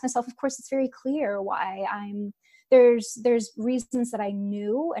really ask myself, of course, it's very clear why there's reasons that I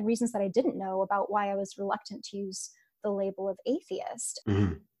knew and reasons that I didn't know about why I was reluctant to use the label of atheist.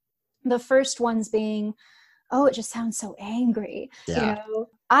 The first ones being, it just sounds so angry. Yeah.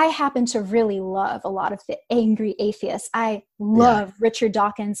 I happen to really love a lot of the angry atheists. I love Richard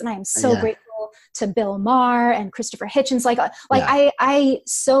Dawkins, and I am so grateful to Bill Maher and Christopher Hitchens. I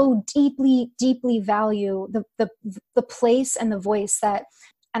so deeply, deeply value the place and the voice that,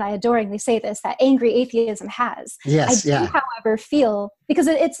 and I adoringly say this, that angry atheism has. Yes. I do, however, feel, because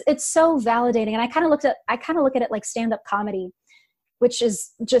it's so validating, and I kind of look at it like stand-up comedy, which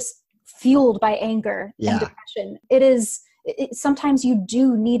is just fueled by anger and depression. Sometimes you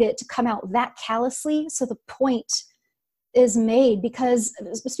do need it to come out that callously, so the point is made. Because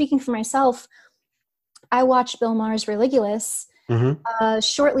speaking for myself, I watched Bill Maher's Religulous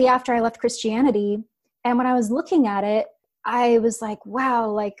shortly after I left Christianity, and when I was looking at it, I was like,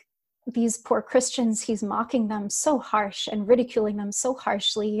 wow, these poor Christians, he's mocking them so harsh and ridiculing them so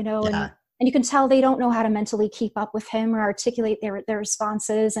harshly, and you can tell they don't know how to mentally keep up with him or articulate their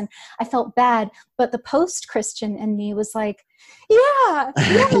responses. And I felt bad, but the post-Christian in me was like, yeah.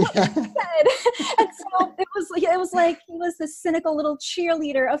 And so it was like he was this cynical little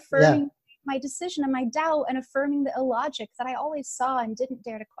cheerleader affirming my decision and my doubt and affirming the illogic that I always saw and didn't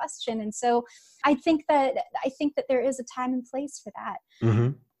dare to question. And so I think that there is a time and place for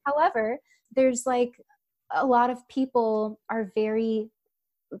that. However, there's a lot of people are the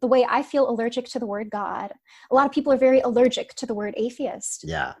way I feel allergic to the word God, a lot of people are very allergic to the word atheist.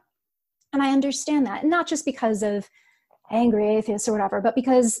 Yeah. And I understand that. And not just because of angry atheists or whatever, but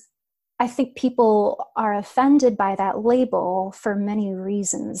because I think people are offended by that label for many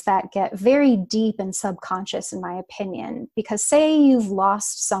reasons that get very deep and subconscious, in my opinion. Because say you've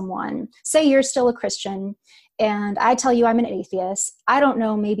lost someone, say you're still a Christian, and I tell you I'm an atheist. I don't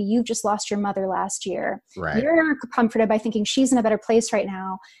know, maybe you've just lost your mother last year. Right. You're comforted by thinking she's in a better place right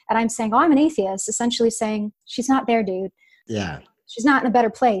now. And I'm saying, oh, I'm an atheist, essentially saying, she's not there, dude. Yeah. She's not in a better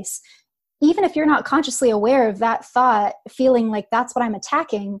place. Even if you're not consciously aware of that thought, feeling like that's what I'm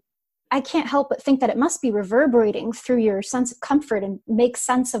attacking, I can't help but think that it must be reverberating through your sense of comfort and make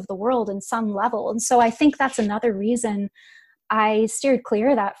sense of the world in some level. And so I think that's another reason I steered clear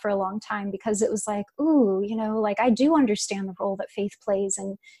of that for a long time, because it was like, ooh, like I do understand the role that faith plays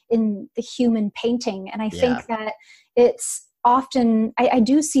in the human painting. And I think that it's often, I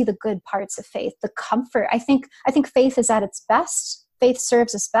do see the good parts of faith, the comfort. I think faith is at its best. Faith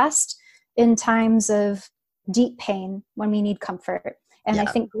serves us best in times of deep pain when we need comfort. And I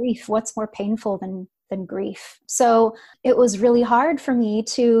think grief, what's more painful than grief? So it was really hard for me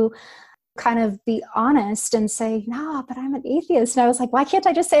to kind of be honest and say, no, but I'm an atheist. And I was like, why can't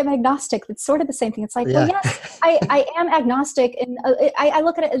I just say I'm agnostic? It's sort of the same thing. It's like, well, yes, I am agnostic. And I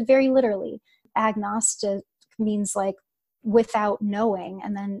look at it very literally. Agnostic means like without knowing.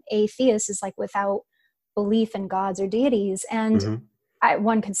 And then atheist is like without belief in gods or deities. And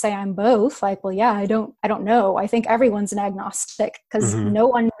one could say I'm both. Like, well, yeah, I don't know. I think everyone's an agnostic because no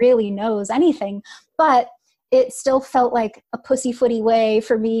one really knows anything. But it still felt like a pussyfooty way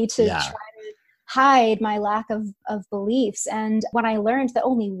for me to try to hide my lack of beliefs. And when I learned that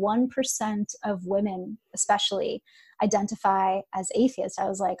only 1% of women, especially, identify as atheists, I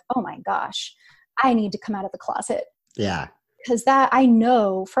was like, oh my gosh, I need to come out of the closet. Yeah. Because that I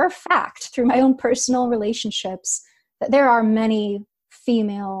know for a fact through my own personal relationships that there are many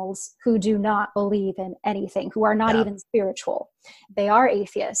females who do not believe in anything, who are not even spiritual. They are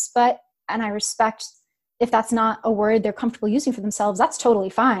atheists, and I respect if that's not a word they're comfortable using for themselves, that's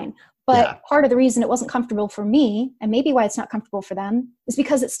totally fine. But part of the reason it wasn't comfortable for me, and maybe why it's not comfortable for them, is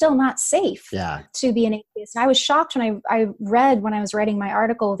because it's still not safe to be an atheist. And I was shocked when I read, when I was writing my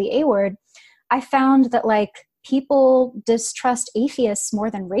article, The A Word, I found that like people distrust atheists more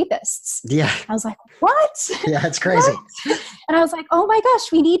than rapists. Yeah. I was like, what? Yeah, it's crazy. And I was like, oh my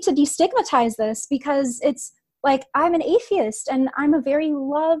gosh, we need to destigmatize this, because it's like, I'm an atheist and I'm a very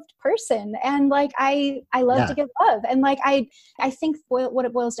loved person. And like, I love to give love. And like, I think what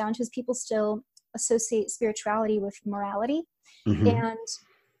it boils down to is people still associate spirituality with morality, and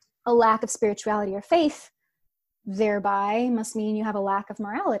a lack of spirituality or faith thereby must mean you have a lack of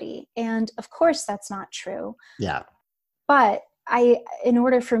morality. And of course that's not true. Yeah. But in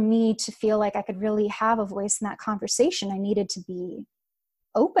order for me to feel like I could really have a voice in that conversation, I needed to be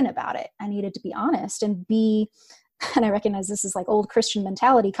open about it. I needed to be honest and I recognize this is like old Christian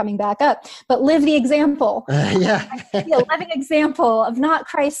mentality coming back up, but live the example. Be a living example of not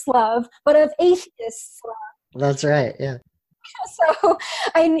Christ's love, but of atheists' love. That's right. Yeah. So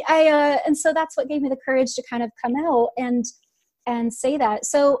and so that's what gave me the courage to kind of come out and say that.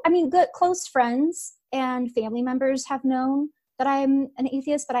 So, I mean, good, close friends and family members have known that I'm an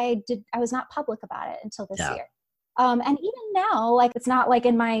atheist, but I was not public about it until this year. And even now, like, it's not like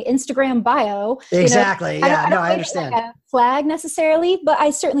in my Instagram bio. Exactly. I understand. Like a flag necessarily, but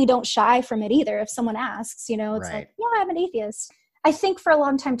I certainly don't shy from it either. If someone asks, it's like, yeah, I'm an atheist. I think for a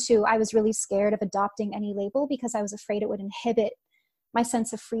long time too, I was really scared of adopting any label because I was afraid it would inhibit my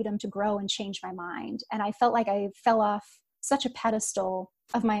sense of freedom to grow and change my mind. And I felt like I fell off such a pedestal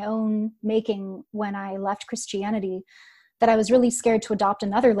of my own making when I left Christianity that I was really scared to adopt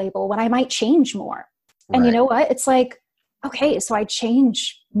another label when I might change more. And you know what? It's like, okay, so I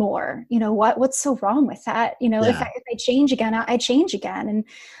change more. What's so wrong with that? If I change again, I change again.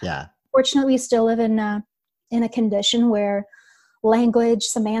 And fortunately, we still live in a condition where language,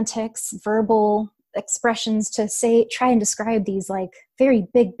 semantics, verbal expressions to try and describe these like very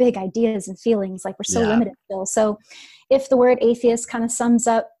big ideas and feelings, like we're so limited still. So if the word atheist kind of sums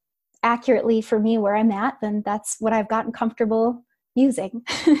up accurately for me where I'm at, then that's what I've gotten comfortable using.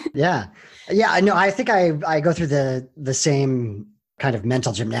 Yeah. No, I think I go through the same kind of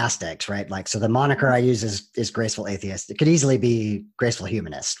mental gymnastics, right? Like, so the moniker I use is graceful atheist. It could easily be graceful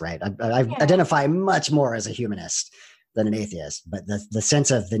humanist, right? I identify much more as a humanist than an atheist, but the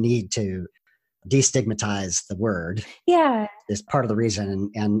sense of the need to destigmatize the word is part of the reason.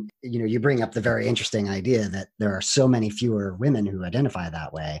 And you bring up the very interesting idea that there are so many fewer women who identify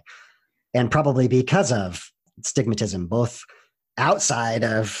that way. and probably because of stigmatism, both outside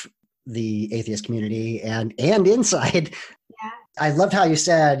of the atheist community and inside. Yeah. I loved how you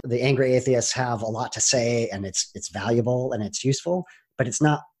said the angry atheists have a lot to say, and it's valuable and it's useful, but it's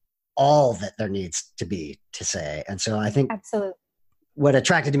not all that there needs to be to say. And so I think Absolutely. what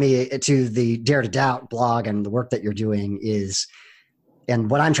attracted me to the Dare to Doubt blog and the work that you're doing is, and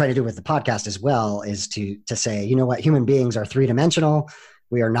what I'm trying to do with the podcast as well, is to say, you know what, human beings are three-dimensional.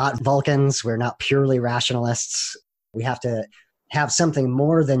 We are not Vulcans. We're not purely rationalists. We have to have something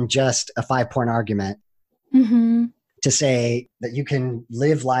more than just a 5-point argument to say that you can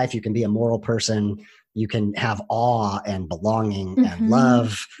live life, you can be a moral person, you can have awe and belonging and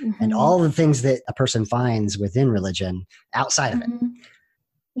love and all the things that a person finds within religion outside of it.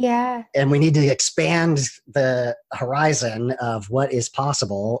 Yeah. And we need to expand the horizon of what is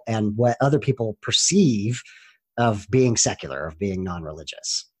possible and what other people perceive of being secular, of being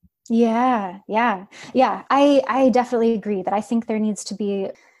non-religious. Yeah. I definitely agree that I think there needs to be,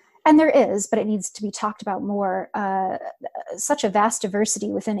 and there is, but it needs to be talked about more, such a vast diversity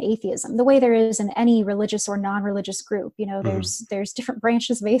within atheism, the way there is in any religious or non-religious group. You know, there's different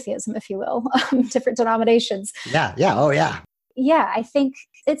branches of atheism, if you will, different denominations. Yeah. Oh, yeah. Yeah, I think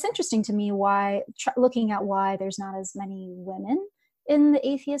it's interesting to me why, looking at why there's not as many women in the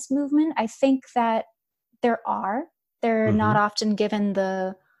atheist movement. I think that they're not often given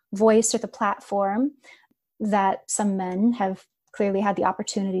the voice or the platform that some men have clearly had the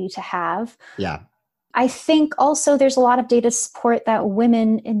opportunity to have. Yeah. I think also there's a lot of data to support that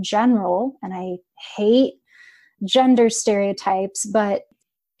women in general, and I hate gender stereotypes, but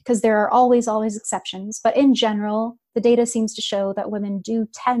because there are always exceptions, but in general, the data seems to show that women do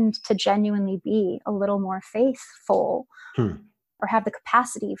tend to genuinely be a little more faithful or have the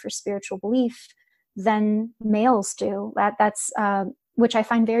capacity for spiritual belief than males do. That's which I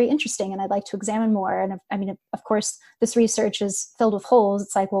find very interesting, and I'd like to examine more. And I mean, of course, this research is filled with holes.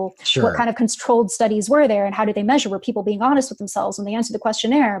 It's like, well, what kind of controlled studies were there, and how did they measure? Were people being honest with themselves when they answered the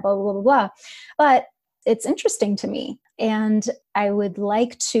questionnaire? Blah, blah, blah, blah. But it's interesting to me, and I would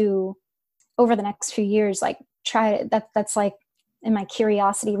like to, over the next few years, like try that's like in my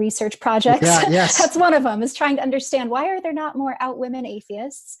curiosity research projects. Yeah, yes. That's one of them, is trying to understand, why are there not more out women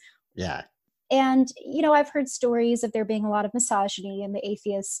atheists? Yeah. And, you know, I've heard stories of there being a lot of misogyny in the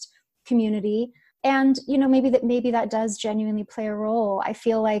atheist community. And, you know, maybe that does genuinely play a role. I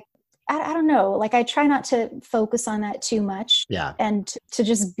feel like, I don't know, like I try not to focus on that too much. Yeah. And to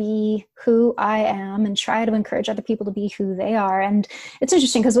just be who I am and try to encourage other people to be who they are. And it's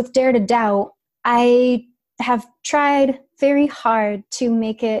interesting because with Dare to Doubt, I have tried very hard to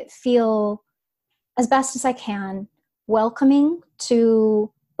make it feel, as best as I can, welcoming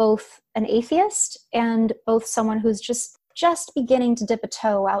to both an atheist and both someone who's just beginning to dip a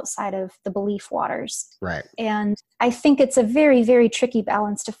toe outside of the belief waters. Right. And I think it's a very, very tricky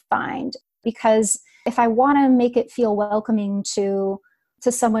balance to find, because if I want to make it feel welcoming to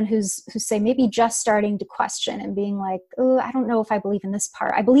someone who's say maybe just starting to question and being like, oh, I don't know if I believe in this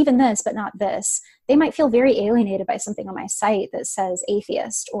part. I believe in this, but not this. They might feel very alienated by something on my site that says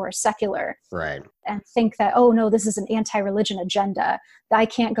atheist or secular. Right. And think that, oh no, this is an anti-religion agenda. I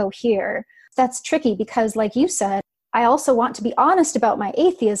can't go here. That's tricky because, like you said, I also want to be honest about my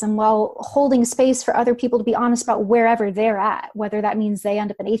atheism while holding space for other people to be honest about wherever they're at, whether that means they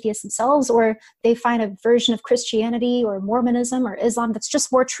end up an atheist themselves or they find a version of Christianity or Mormonism or Islam that's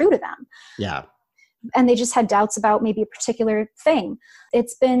just more true to them. Yeah. And they just had doubts about maybe a particular thing.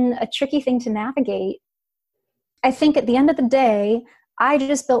 It's been a tricky thing to navigate. I think at the end of the day, I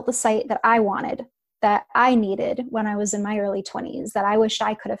just built the site that I wanted, that I needed when I was in my early 20s, that I wished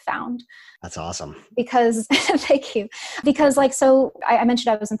I could have found. That's awesome. Because, thank you. Because so I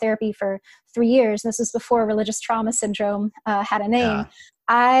mentioned I was in therapy for 3 years. This was before religious trauma syndrome had a name. Yeah.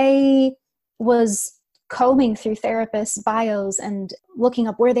 I was combing through therapists' bios and looking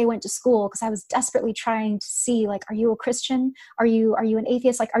up where they went to school, because I was desperately trying to see, like, are you a Christian? Are you an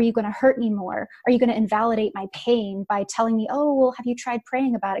atheist? Like, are you going to hurt me more? Are you going to invalidate my pain by telling me, oh, well, have you tried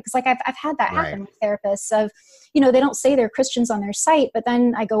praying about it? Because like I've had that happen with therapists of, you know, they don't say they're Christians on their site, but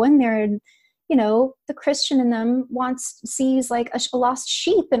then I go in there and, you know, the Christian in them sees like a lost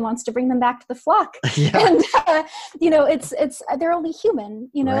sheep and wants to bring them back to the flock. Yeah. And, you know, they're only human,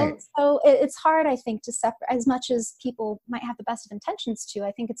 you know, Right. So it's hard, I think, to separate, as much as people might have the best of intentions to.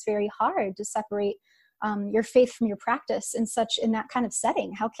 I think it's very hard to separate your faith from your practice in that kind of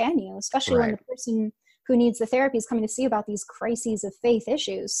setting. How can you, especially when the person who needs the therapy is coming to see you about these crises of faith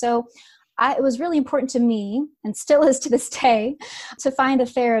issues. So it was really important to me, and still is to this day, to find a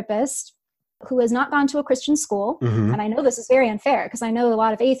therapist who has not gone to a Christian school. Mm-hmm. And I know this is very unfair because I know a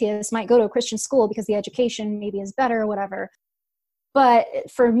lot of atheists might go to a Christian school because the education maybe is better or whatever. But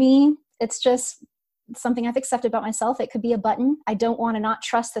for me, it's just something I've accepted about myself. It could be a button. I don't want to not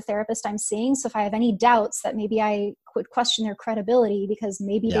trust the therapist I'm seeing. So if I have any doubts that maybe I could question their credibility because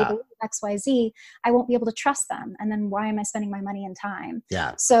maybe they believe XYZ, I won't be able to trust them. And then why am I spending my money and time?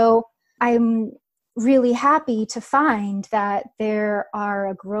 Yeah. So I'm really happy to find that there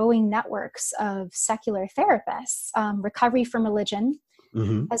are growing networks of secular therapists. Recovery from Religion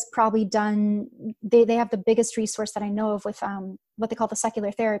has probably done, they have the biggest resource that I know of with what they call the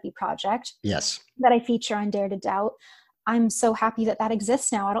Secular Therapy Project. Yes. That I feature on Dare to Doubt. I'm so happy that that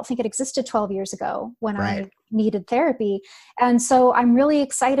exists now. I don't think it existed 12 years ago when I needed therapy. And so I'm really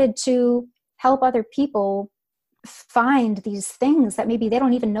excited to help other people find these things that maybe they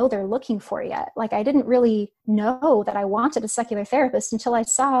don't even know they're looking for yet. Like I didn't really know that I wanted a secular therapist until I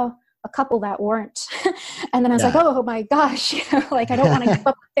saw a couple that weren't. And then I was like, oh my gosh, like I don't want to give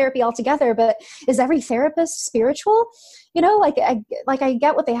up therapy altogether, but is every therapist spiritual? Like I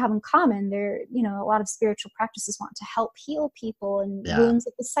get what they have in common. They're, a lot of spiritual practices want to help heal people and wounds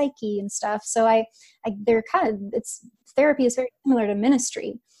of the psyche and stuff. So they're therapy is very similar to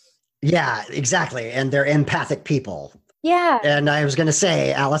ministry. Yeah, exactly. And they're empathic people. Yeah. And I was going to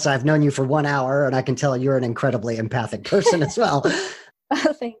say, Alice, I've known you for 1 hour and I can tell you're an incredibly empathic person as well.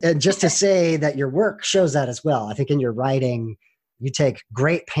 And just to say that your work shows that as well. I think in your writing, you take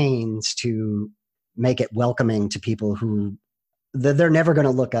great pains to make it welcoming to people who they're never going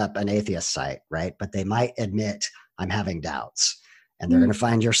to look up an atheist site, right? But they might admit, I'm having doubts, and they're going to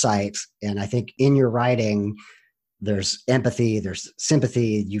find your site. And I think in your writing, there's empathy, there's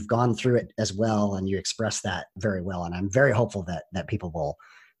sympathy. You've gone through it as well, and you express that very well. And I'm very hopeful that people will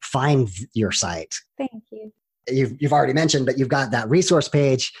find your site. Thank you. You've already mentioned, but you've got that resource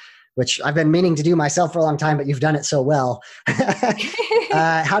page, which I've been meaning to do myself for a long time, but you've done it so well.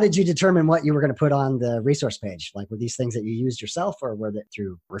 How did you determine what you were going to put on the resource page? Like, were these things that you used yourself, or were they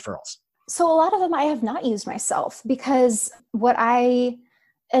through referrals? So a lot of them I have not used myself, because what I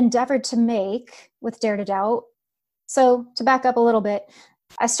endeavored to make with Dare to Doubt. So to back up a little bit,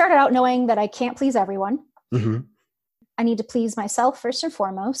 I started out knowing that I can't please everyone. Mm-hmm. I need to please myself first and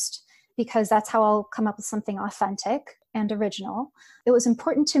foremost, because that's how I'll come up with something authentic and original. It was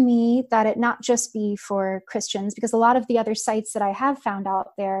important to me that it not just be for Christians, because a lot of the other sites that I have found out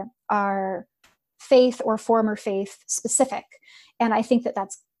there are faith or former faith specific. And I think that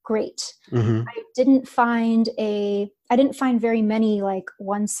that's great. Mm-hmm. I didn't find very many like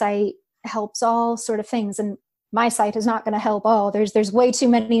one site helps all sort of things. And my site is not going to help all. There's way too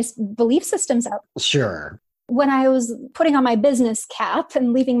many belief systems out there. Sure. When I was putting on my business cap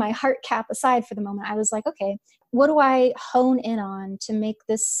and leaving my heart cap aside for the moment, I was like, okay, what do I hone in on to make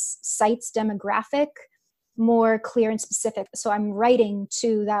this site's demographic more clear and specific? So I'm writing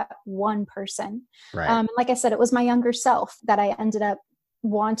to that one person. Right. Like I said, it was my younger self that I ended up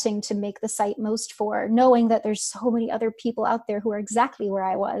wanting to make the site most for, knowing that there's so many other people out there who are exactly where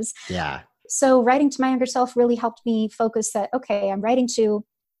I was. Yeah. So writing to my younger self really helped me focus that, okay, I'm writing to,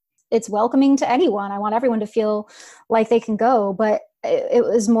 it's welcoming to anyone. I want everyone to feel like they can go, but it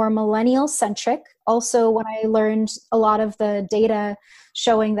was more millennial centric. Also, when I learned a lot of the data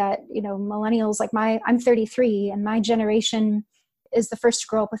showing that, millennials, like I'm 33 and my generation is the first to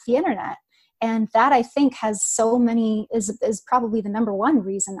grow up with the internet. And that I think is probably the number one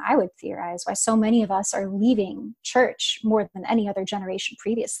reason I would theorize why so many of us are leaving church more than any other generation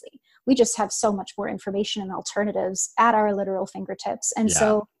previously. We just have so much more information and alternatives at our literal fingertips. And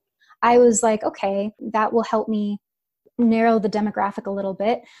so I was like, okay, that will help me narrow the demographic a little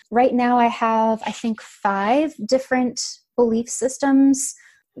bit. Right now I have, I think, 5 different belief systems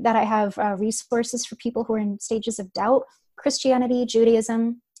that I have resources for people who are in stages of doubt: Christianity,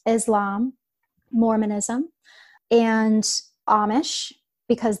 Judaism, Islam, Mormonism, and Amish,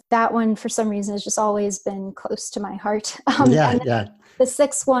 because that one for some reason has just always been close to my heart. The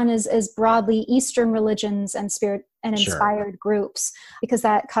 6th one is broadly Eastern religions and spirit and inspired groups, because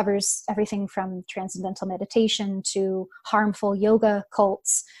that covers everything from transcendental meditation to harmful yoga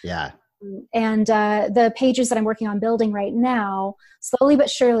cults. Yeah. And the pages that I'm working on building right now, slowly but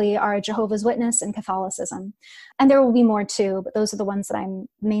surely, are Jehovah's Witness and Catholicism. And there will be more too, but those are the ones that I'm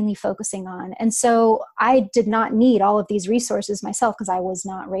mainly focusing on. And so I did not need all of these resources myself because I was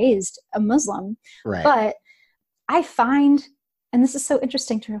not raised a Muslim. Right. But I find, and this is so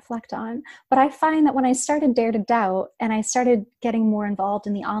interesting to reflect on, but I find that when I started Dare to Doubt and I started getting more involved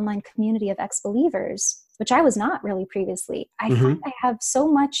in the online community of ex-believers, which I was not really previously, I find I have so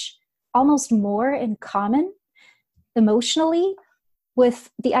much, almost more in common emotionally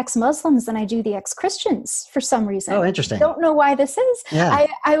with the ex-Muslims than I do the ex-Christians for some reason. Oh, interesting. I don't know why this is. Yeah.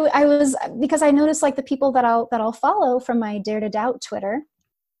 I was, because I noticed like the people that I'll follow from my Dare to Doubt Twitter,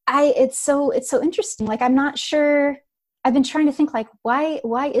 it's so interesting. Like, I'm not sure. I've been trying to think like,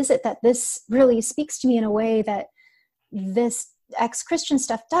 why is it that this really speaks to me in a way that this ex-Christian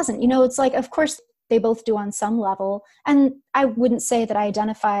stuff doesn't? It's like, of course they both do on some level. And I wouldn't say that I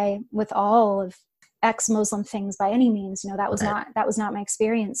identify with all of ex-Muslim things by any means. That was not my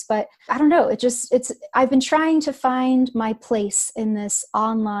experience, but I don't know. I've been trying to find my place in this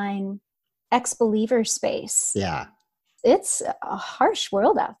online ex-believer space. Yeah. It's a harsh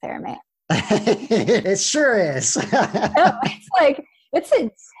world out there, man. It sure is. No, it's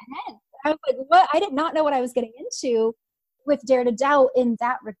intense. I was like, what? I did not know what I was getting into with Dare to Doubt in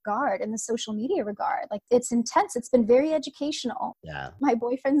that regard, in the social media regard. Like, it's intense. It's been very educational. Yeah. My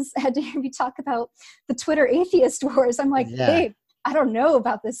boyfriends had to hear me talk about the Twitter atheist wars. I'm like, babe, I don't know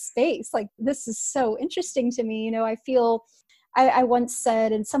about this space. Like, this is so interesting to me. I feel, I once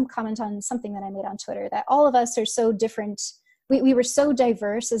said in some comment on something that I made on Twitter that all of us are so different. We were so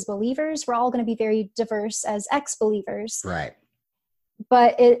diverse as believers. We're all going to be very diverse as ex-believers. Right.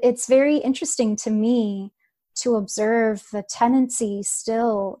 But it's very interesting to me to observe the tendency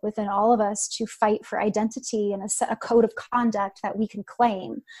still within all of us to fight for identity and a code of conduct that we can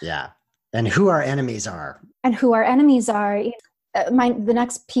claim. Yeah. And who our enemies are. The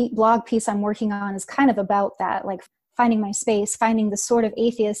next blog piece I'm working on is kind of about that, like finding my space, finding the sort of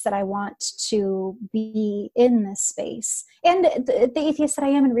atheist that I want to be in this space. And the atheist that I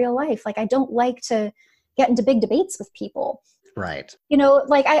am in real life. Like, I don't like to get into big debates with people. Right.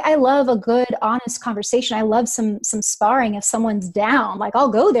 Like I love a good, honest conversation. I love some sparring if someone's down. Like, I'll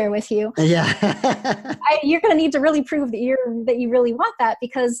go there with you. Yeah. You're going to need to really prove that you really want that,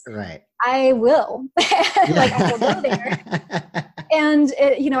 because right. I will. Like, I will go there. And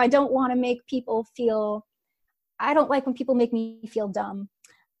I don't want to make people feel. I don't like when people make me feel dumb.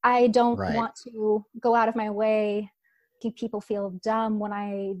 I don't want to go out of my way making people feel dumb when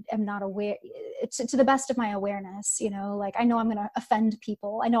I am not aware. It's to the best of my awareness, like, I know I'm going to offend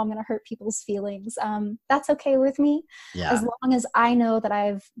people. I know I'm going to hurt people's feelings. That's okay with me. Yeah. As long as I know that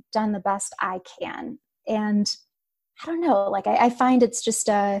I've done the best I can. And I don't know, like, I find it's just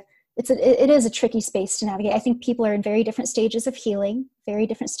it is a tricky space to navigate. I think people are in very different stages of healing, very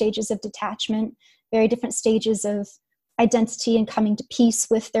different stages of detachment, very different stages of identity and coming to peace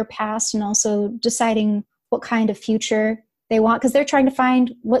with their past, and also deciding what kind of future they want, because they're trying to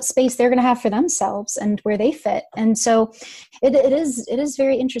find what space they're going to have for themselves and where they fit. And so it is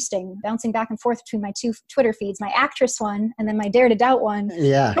very interesting, bouncing back and forth between my two Twitter feeds, my actress one and then my Dare to Doubt one.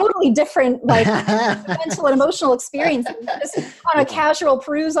 Yeah. Totally different, like mental and emotional experiences just on a casual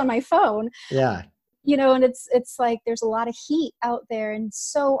peruse on my phone. Yeah. And it's like, there's a lot of heat out there, and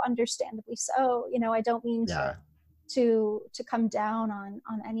so understandably so. I don't mean to come down on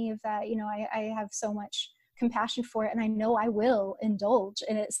any of that. I have so much compassion for it, and I know I will indulge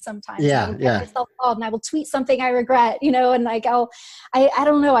in it sometimes. I will get myself called, and I will tweet something I regret, and like I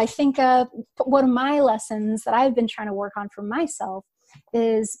don't know. I think one of my lessons that I've been trying to work on for myself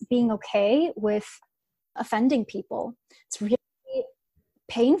is being okay with offending people. It's really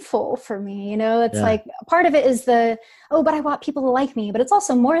painful for me. It's like, part of it is but I want people to like me, but it's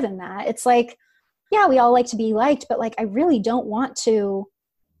also more than that. It's like, yeah, we all like to be liked, but like, I really don't want to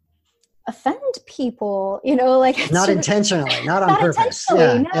offend people, like, not intentionally, not on purpose.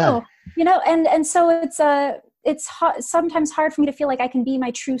 No. And so it's sometimes hard for me to feel like I can be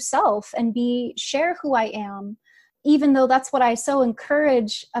my true self and share who I am, even though that's what I so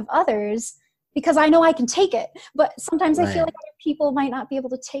encourage of others, because I know I can take it. But sometimes I feel like other people might not be able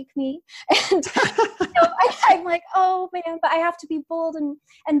to take me. And I'm like, oh man, but I have to be bold and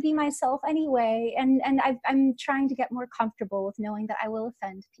be myself anyway. And I'm trying to get more comfortable with knowing that I will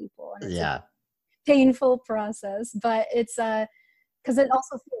offend people. And it's a painful process, but it's because it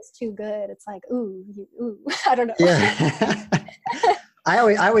also feels too good. It's like, ooh, I don't know. Yeah. I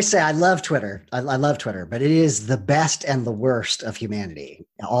always say I love Twitter. I love Twitter, but it is the best and the worst of humanity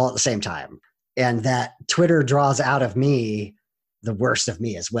all at the same time. And that Twitter draws out of me the worst of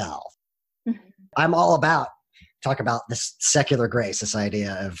me as well. Mm-hmm. I'm all about talk about this secular grace, this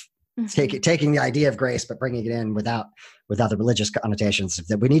idea of taking the idea of grace, but bringing it in without the religious connotations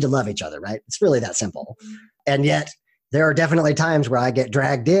that we need to love each other, right? It's really that simple. Mm-hmm. And yet there are definitely times where I get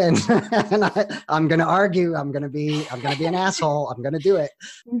dragged in and I'm going to argue. I'm going to be an asshole. I'm going to do it.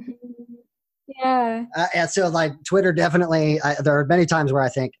 Mm-hmm. Yeah. And so like Twitter definitely, there are many times where I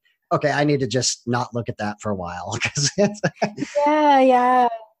think, okay, I need to just not look at that for a while. Yeah.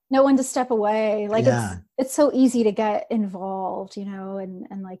 no one to step away. Like Yeah. it's so easy to get involved,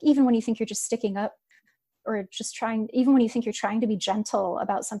 and like, even when you think you're just sticking up or just trying, even when you think you're trying to be gentle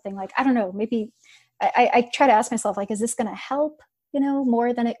about something, like, I don't know, maybe I try to ask myself, like, is this going to help,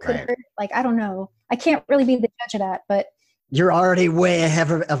 more than it could Right. hurt? Like, I don't know. I can't really be the judge of that, but You're already way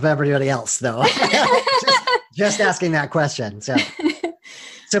ahead of everybody else, though. just asking that question.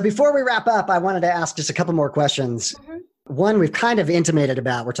 So before we wrap up, I wanted to ask just a couple more questions. Mhm. One, we've kind of intimated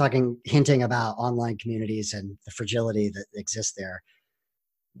about, hinting about online communities and the fragility that exists there.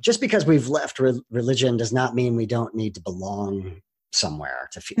 Just because we've left religion does not mean we don't need to belong somewhere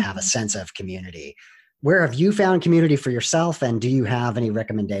to have a sense of community. Where have you found community for yourself? And do you have any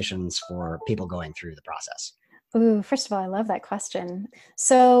recommendations for people going through the process? Ooh, first of all, I love that question.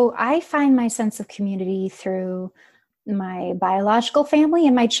 So I find my sense of community through my biological family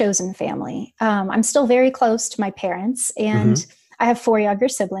and my chosen family. I'm still very close to my parents, and I have 4 younger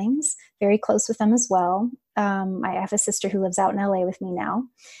siblings, very close with them as well. I have a sister who lives out in LA with me now.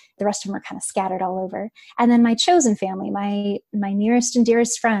 The rest of them are kind of scattered all over. And then my chosen family, my nearest and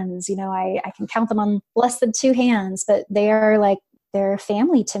dearest friends, I can count them on less than 2 hands, but they're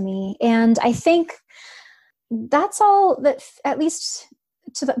family to me. And I think that's all that, at least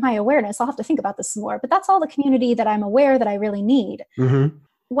to my awareness, I'll have to think about this some more, but that's all the community that I'm aware that I really need. Mm-hmm.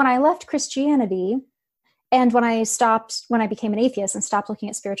 When I left Christianity, and when I became an atheist and stopped looking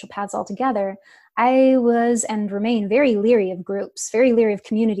at spiritual paths altogether, I was and remain very leery of groups, very leery of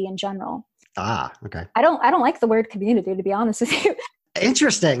community in general. Ah, okay. I don't like the word community, to be honest with you.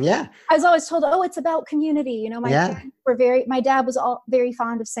 Interesting. Yeah. I was always told, oh, it's about community. Parents were my dad was very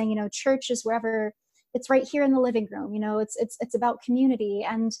fond of saying, church is wherever, it's right here in the living room. It's about community.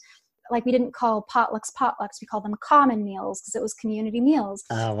 And like, we didn't call potlucks, we called them common meals because it was community meals.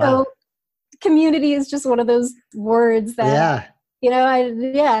 Oh, wow. So community is just one of those words that,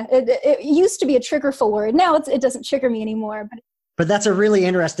 it used to be a triggerful word. Now it doesn't trigger me anymore. But that's a really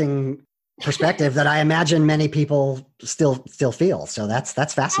interesting perspective that I imagine many people still feel. So that's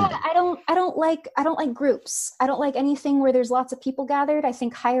fascinating. I don't like groups. I don't like anything where there's lots of people gathered. I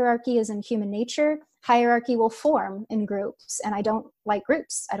think hierarchy is in human nature. Hierarchy will form in groups, and I don't like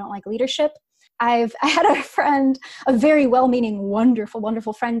groups. I don't like leadership. I had a friend, a very well-meaning, wonderful,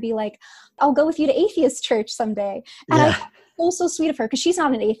 wonderful friend, be like, I'll go with you to atheist church someday. And I thought it was so sweet of her, because she's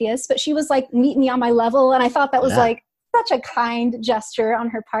not an atheist, but she was like, meet me on my level. And I thought that was like such a kind gesture on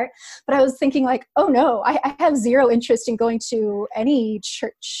her part. But I was thinking, like, oh no, I have zero interest in going to any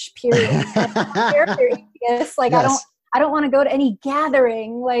church, period. Atheist. Like, yes. I don't want to go to any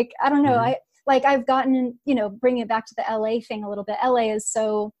gathering. Like, I don't know. I've gotten, bringing it back to the LA thing a little bit. LA is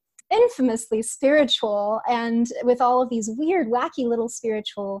so infamously spiritual, and with all of these weird, wacky little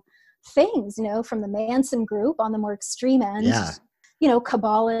spiritual things, from the Manson group on the more extreme end,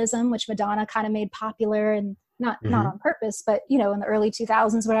 Kabbalism, which Madonna kind of made popular, and not on purpose, but, in the early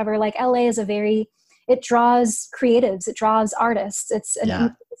 2000s, whatever. Like, LA is it draws creatives, it draws artists. It's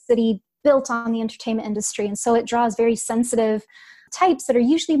a city built on the entertainment industry. And so it draws very sensitive types that are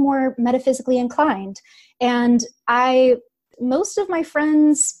usually more metaphysically inclined. And most of my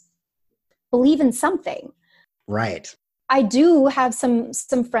friends believe in something. Right. I do have some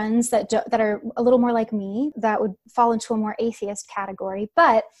friends that are a little more like me, that would fall into a more atheist category.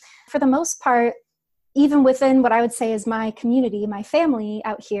 But for the most part, even within what I would say is my community, my family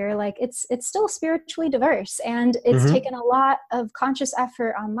out here, like, it's still spiritually diverse. And it's taken a lot of conscious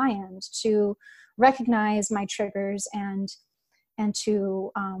effort on my end to recognize my triggers and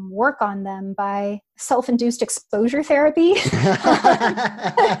to work on them by self-induced exposure therapy,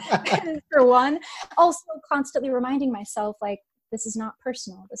 for one. Also constantly reminding myself, like, this is not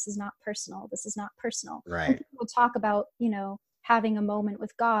personal. This is not personal. This is not personal. Right. When people talk about, having a moment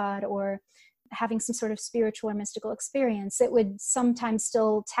with God or having some sort of spiritual or mystical experience, it would sometimes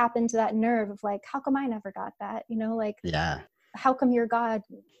still tap into that nerve of, like, how come I never got that? How come your God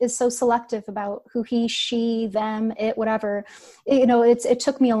is so selective about who he, she, them, it, whatever? It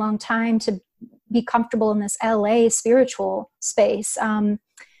took me a long time to be comfortable in this LA spiritual space,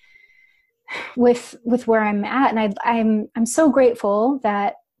 with where I'm at. And I'm so grateful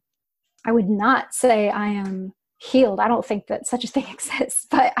that I would not say I am healed. I don't think that such a thing exists,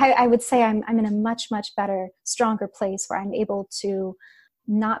 but I would say I'm in a much, much better, stronger place where I'm able to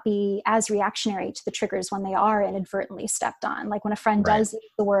not be as reactionary to the triggers when they are inadvertently stepped on. Like, when a friend does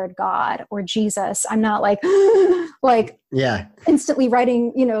use the word God or Jesus, I'm not like, instantly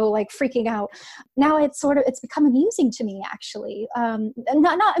writing, freaking out. Now it's become amusing to me, actually.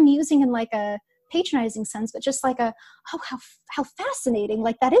 Not amusing in like a patronizing sense, but just like how fascinating,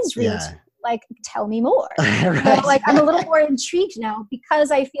 like, that is real. Yeah. like, tell me more. Right. Like, I'm a little more intrigued now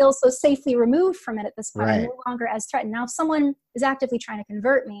because I feel so safely removed from it at this point. I'm Right. no longer as threatened. Now, if someone is actively trying to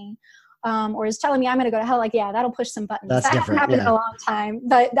convert me, or is telling me I'm going to go to hell, like, yeah, that'll push some buttons. That's That hasn't different. happened in Yeah. a long time,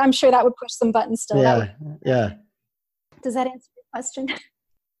 but I'm sure that would push some buttons still. Yeah. Yeah. Does that answer your question?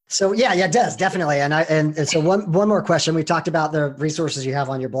 So yeah, it does, definitely. And so one more question. We talked about the resources you have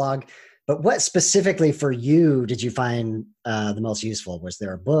on your blog, but what specifically for you did you find the most useful? Was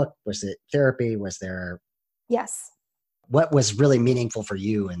there a book? Was it therapy? Was there? Yes. What was really meaningful for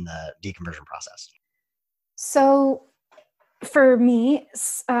you in the deconversion process? So for me,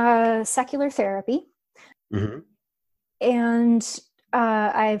 secular therapy, Mm-hmm. and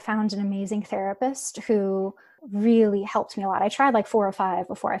I found an amazing therapist who really helped me a lot. I tried like 4 or 5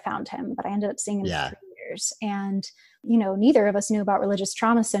 before I found him, but I ended up seeing him for 3 years. And, neither of us knew about religious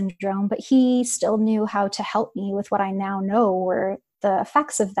trauma syndrome, but he still knew how to help me with what I now know were the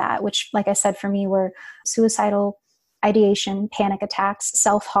effects of that, which, like I said, for me were suicidal ideation, panic attacks,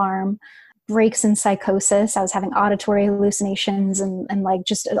 self-harm, breaks in psychosis. I was having auditory hallucinations and like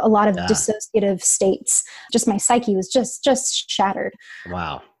just a lot of dissociative states. Just my psyche was just shattered.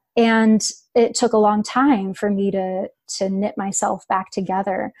 Wow. And it took a long time for me to knit myself back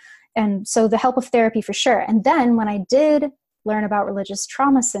together. And so the help of therapy for sure. And then when I did learn about religious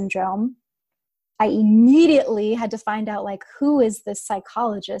trauma syndrome, I immediately had to find out, like, who is this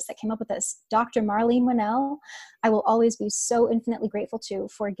psychologist that came up with this? Dr. Marlene Winnell. I will always be so infinitely grateful to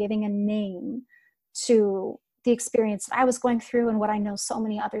for giving a name to the experience that I was going through and what I know so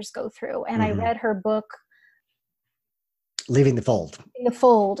many others go through. And I read her book, Leaving the Fold. The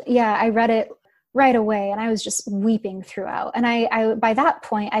Fold. Yeah, I read it right away and I was just weeping throughout. And I by that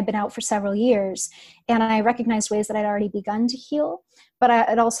point, I'd been out for several years and I recognized ways that I'd already begun to heal. But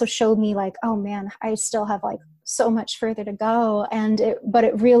it also showed me, like, oh man, I still have like so much further to go. But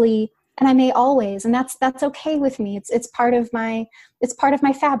it really, and I may always, and that's okay with me. It's part of my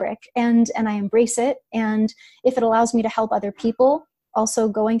fabric, and I embrace it. And if it allows me to help other people also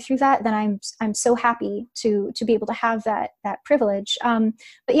going through that, then I'm so happy to be able to have that privilege.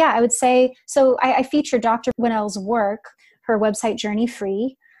 But yeah, I would say, so I feature Dr. Winnell's work, her website Journey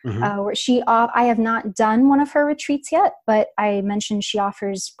Free, where I have not done one of her retreats yet, but I mentioned she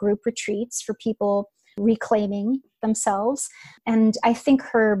offers group retreats for people reclaiming themselves. And I think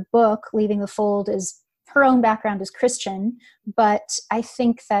her book, Leaving the Fold, her own background is Christian, but I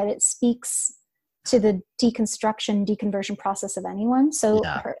think that it speaks to the deconversion process of anyone. So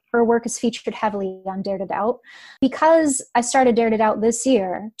her work is featured heavily on Dare to Doubt. Because I started Dare to Doubt this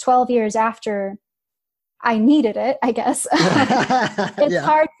year, 12 years after I needed it, I guess. It's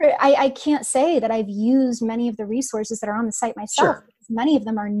hard I can't say that I've used many of the resources that are on the site myself, because many of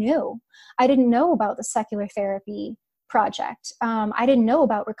them are new. I didn't know about the secular therapy project. I didn't know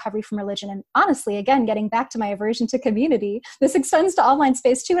about recovery from religion. And honestly, again, getting back to my aversion to community, this extends to online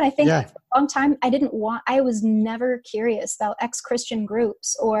space too. And I think for a long time, I was never curious about ex-Christian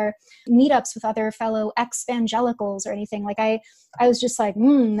groups or meetups with other fellow ex-evangelicals or anything. Like I was just like,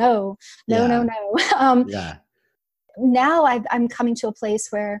 no. Now I'm coming to a place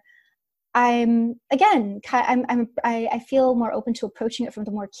where I feel more open to approaching it from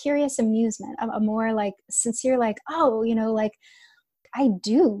the more curious amusement, a more like sincere, like, oh, like I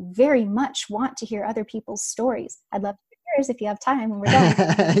do very much want to hear other people's stories. I'd love to hear yours if you have time when we're done.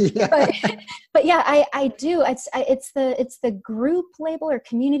 But yeah, I do. It's the group label or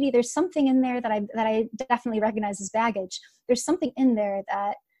community. There's something in there that I definitely recognize as baggage. There's something in there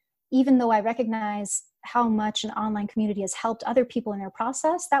that, even though I recognize how much an online community has helped other people in their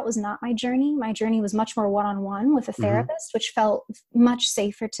process, that was not my journey. My journey was much more one-on-one with a therapist, which felt much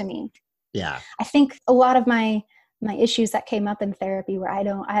safer to me. Yeah. I think a lot of my issues that came up in therapy where I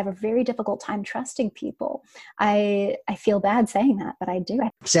have a very difficult time trusting people. I feel bad saying that, but I do.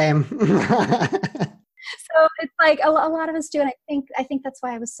 Same. So it's like a lot of us do. And I think that's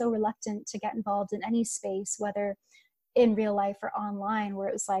why I was so reluctant to get involved in any space, whether in real life or online, where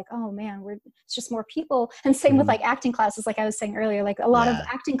it was like, oh man, it's just more people. And same with like acting classes, like I was saying earlier, like a lot of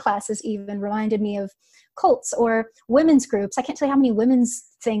acting classes even reminded me of cults or women's groups. I can't tell you how many women's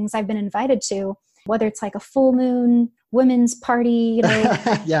things I've been invited to, whether it's like a full moon women's party,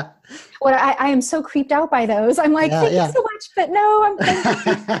 what I am so creeped out by those. I'm like, thank you so much, but no, I'm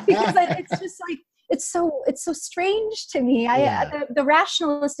because it's just like, it's so strange to me. The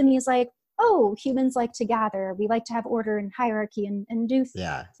rationalist in me is like, oh, humans like to gather. We like to have order and hierarchy and do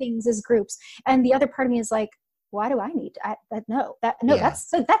things as groups. And the other part of me is like, why do I need that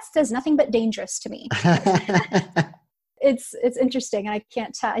does nothing but dangerous to me. It's interesting. And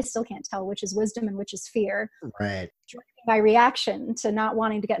I still can't tell which is wisdom and which is fear. Right. Joining my reaction to not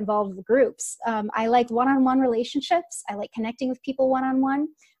wanting to get involved with groups. I like one-on-one relationships. I like connecting with people one-on-one.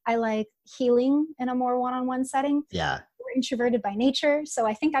 I like healing in a more one-on-one setting. Yeah. We're introverted by nature. So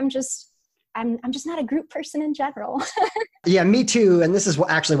I think I'm just not a group person in general. Yeah, me too. And this is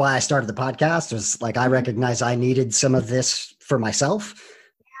actually why I started the podcast, was like, I recognize I needed some of this for myself.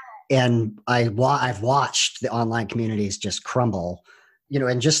 And I've watched the online communities just crumble,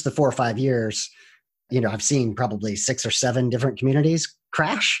 in just the 4 or 5 years. I've seen probably 6 or 7 different communities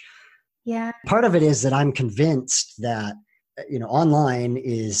crash. Yeah. Part of it is that I'm convinced that, online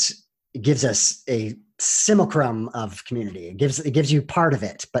gives us a simulacrum of community. It gives you part of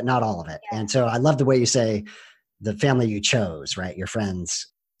it, but not all of it. Yeah. And so I love the way you say the family you chose, right? Your friends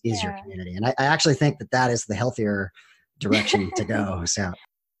is your community. And I actually think that is the healthier direction to go. So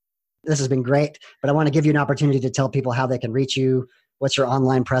this has been great, but I want to give you an opportunity to tell people how they can reach you. What's your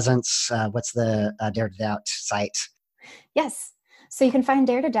online presence? What's the Dare to Doubt site? Yes. So you can find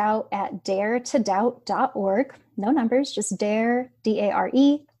Dare to Doubt at daretodoubt.org. No numbers, just dare,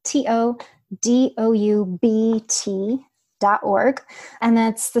 DareTodoubt.org. And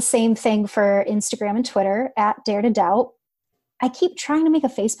that's the same thing for Instagram and Twitter at Dare to Doubt. I keep trying to make a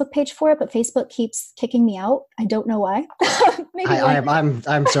Facebook page for it, but Facebook keeps kicking me out. I don't know why. Maybe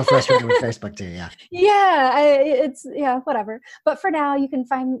I'm so frustrated with Facebook too. Yeah. Yeah. Whatever. But for now, you can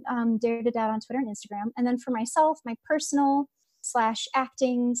find Dare to Doubt on Twitter and Instagram. And then for myself, my personal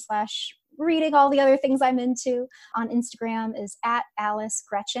 /acting /reading all the other things I'm into on Instagram is at Alice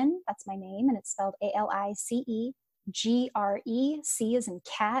Greczyn. That's my name, and it's spelled ALICEGRE. C as in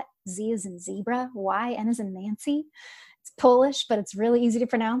cat, Z as in zebra, YN as in Nancy. It's Polish, but it's really easy to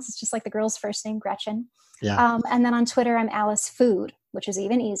pronounce. It's just like the girl's first name, Greczyn. Yeah. And then on Twitter, I'm Alice Food, which is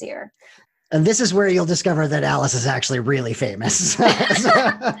even easier. And this is where you'll discover that Alice is actually really famous. Hardly.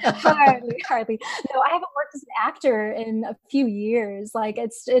 No, I haven't worked as an actor in a few years. Like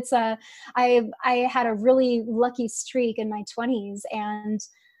I had a really lucky streak in my 20s and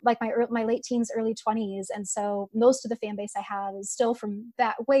like my late teens, early 20s. And so most of the fan base I have is still from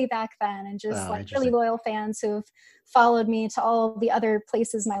that way back then, and just really loyal fans who've followed me to all the other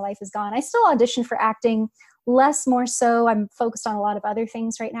places my life has gone. I still audition for acting, more so. I'm focused on a lot of other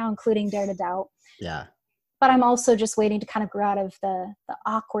things right now, including Dare to Doubt. Yeah. But I'm also just waiting to kind of grow out of the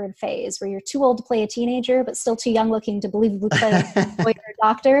awkward phase where you're too old to play a teenager, but still too young looking to believably play a lawyer or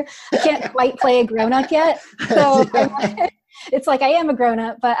doctor. I can't quite play a grown-up yet. So it's like I am a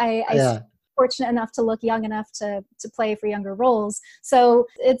grown-up, but I'm fortunate enough to look young enough to play for younger roles. So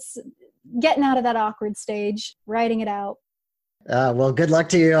it's getting out of that awkward stage, writing it out. Well, good luck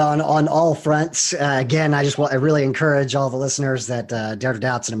to you on all fronts. Again, I really encourage all the listeners that Dare to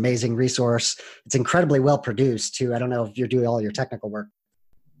Doubt's an amazing resource. It's incredibly well produced too. I don't know if you're doing all your technical work.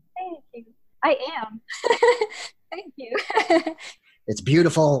 Thank you. I am. Thank you. It's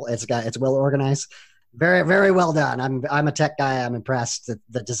beautiful. It's well organized. Very, very well done. I'm a tech guy. I'm impressed.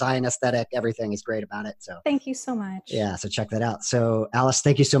 The design, aesthetic, everything is great about it. So thank you so much. Yeah, so check that out. So Alice,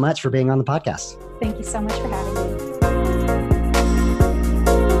 thank you so much for being on the podcast. Thank you so much for having me.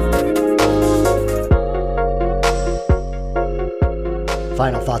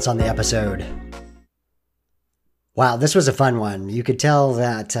 Final thoughts on the episode. Wow, this was a fun one. You could tell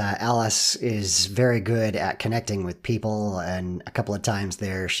that Alice is very good at connecting with people, and a couple of times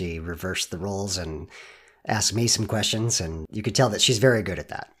there she reversed the roles and asked me some questions, and you could tell that she's very good at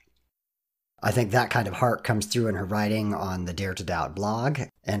that. I think that kind of heart comes through in her writing on the Dare to Doubt blog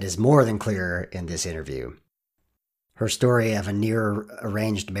and is more than clear in this interview. Her story of a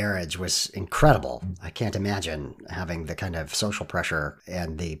near-arranged marriage was incredible. I can't imagine having the kind of social pressure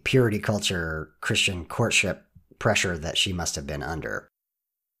and the purity culture Christian courtship pressure that she must have been under.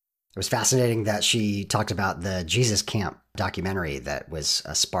 It was fascinating that she talked about the Jesus Camp documentary that was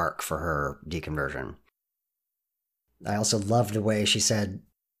a spark for her deconversion. I also loved the way she said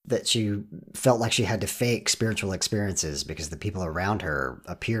that she felt like she had to fake spiritual experiences because the people around her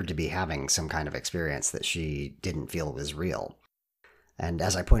appeared to be having some kind of experience that she didn't feel was real. And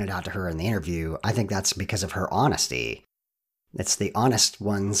as I pointed out to her in the interview, I think that's because of her honesty. It's the honest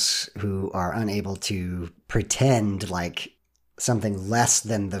ones who are unable to pretend like something less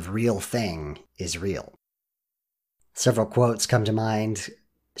than the real thing is real. Several quotes come to mind.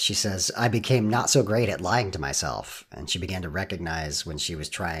 She says, "I became not so great at lying to myself," and she began to recognize when she was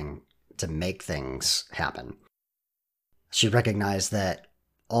trying to make things happen. She recognized that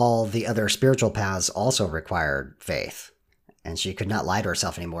all the other spiritual paths also required faith, and she could not lie to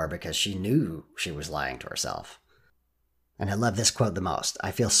herself anymore because she knew she was lying to herself. And I love this quote the most.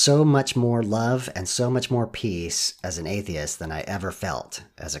 "I feel so much more love and so much more peace as an atheist than I ever felt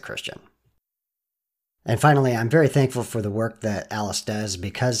as a Christian." And finally, I'm very thankful for the work that Alice does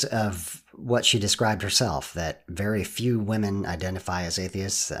because of what she described herself, that very few women identify as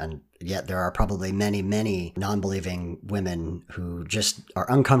atheists, and yet there are probably many, many non-believing women who just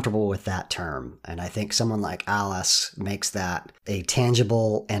are uncomfortable with that term. And I think someone like Alice makes that a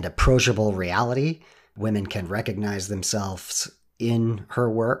tangible and approachable reality. Women can recognize themselves in her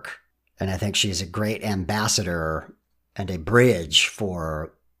work, and I think she's a great ambassador and a bridge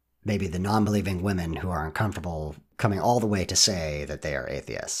for maybe the non-believing women who are uncomfortable coming all the way to say that they are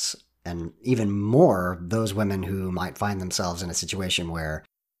atheists. And even more, those women who might find themselves in a situation where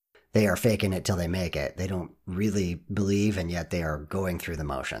they are faking it till they make it. They don't really believe, and yet they are going through the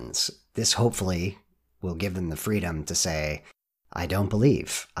motions. This hopefully will give them the freedom to say, I don't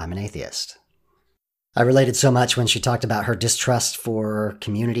believe, I'm an atheist. I related so much when she talked about her distrust for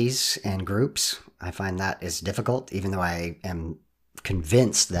communities and groups. I find that is difficult, even though I am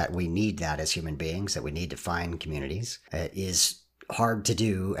convinced that we need that as human beings, that we need to find communities. It is hard to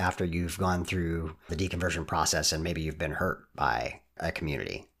do after you've gone through the deconversion process and maybe you've been hurt by a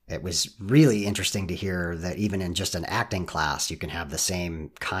community. It was really interesting to hear that even in just an acting class, you can have the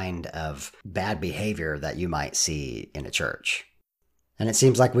same kind of bad behavior that you might see in a church. And it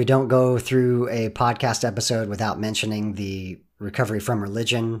seems like we don't go through a podcast episode without mentioning the Recovery from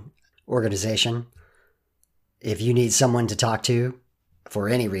Religion organization. If you need someone to talk to for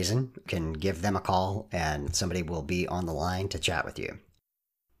any reason, you can give them a call and somebody will be on the line to chat with you.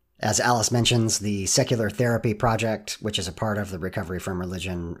 As Alice mentions, the Secular Therapy Project, which is a part of the Recovery from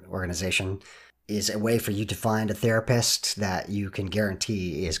Religion organization, is a way for you to find a therapist that you can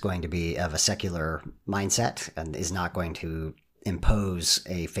guarantee is going to be of a secular mindset and is not going to impose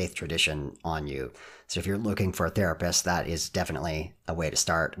a faith tradition on you. So if you're looking for a therapist, that is definitely a way to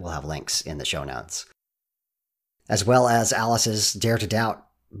start. We'll have links in the show notes. As well as Alice's Dare to Doubt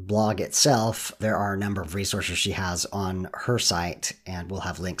blog itself, there are a number of resources she has on her site, and we'll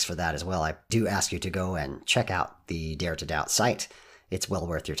have links for that as well. I do ask you to go and check out the Dare to Doubt site. It's well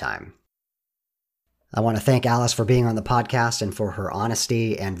worth your time. I want to thank Alice for being on the podcast and for her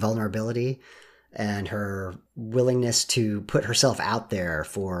honesty and vulnerability and her willingness to put herself out there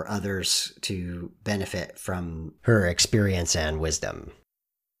for others to benefit from her experience and wisdom.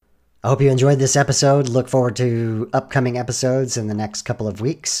 I hope you enjoyed this episode. Look forward to upcoming episodes in the next couple of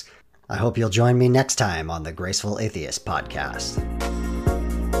weeks. I hope you'll join me next time on the Graceful Atheist podcast.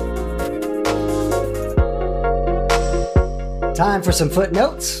 Time for some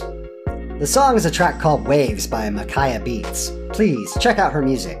footnotes. The song is a track called Waves by Micaiah Beats. Please check out her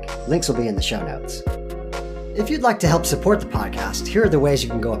music. Links will be in the show notes. If you'd like to help support the podcast, here are the ways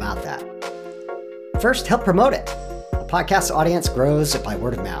you can go about that. First, help promote it. The podcast audience grows by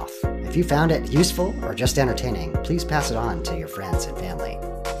word of mouth. If you found it useful or just entertaining, please pass it on to your friends and family.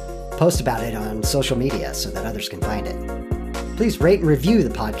 Post about it on social media so that others can find it. Please rate and review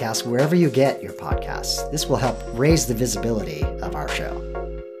the podcast wherever you get your podcasts. This will help raise the visibility of our show.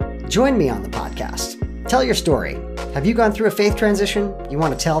 Join me on the podcast. Tell your story. Have you gone through a faith transition? You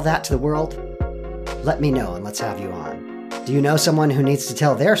want to tell that to the world? Let me know and let's have you on. Do you know someone who needs to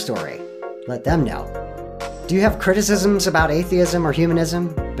tell their story? Let them know. Do you have criticisms about atheism or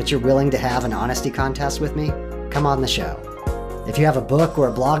humanism, but you're willing to have an honesty contest with me? Come on the show. If you have a book or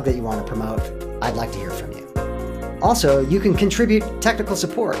a blog that you want to promote, I'd like to hear from you. Also, you can contribute technical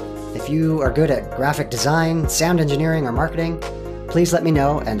support. If you are good at graphic design, sound engineering, or marketing, please let me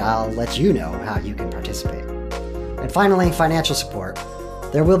know and I'll let you know how you can participate. And finally, financial support.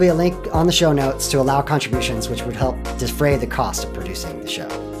 There will be a link on the show notes to allow contributions which would help defray the cost of producing the show.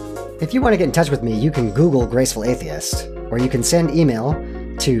 If you want to get in touch with me, you can Google Graceful Atheist, or you can send email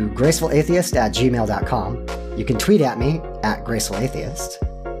to gracefulatheist@gmail.com. You can tweet at me at gracefulatheist,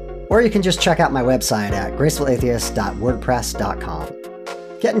 or you can just check out my website at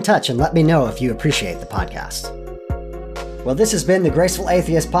gracefulatheist.wordpress.com. Get in touch and let me know if you appreciate the podcast. Well, this has been the Graceful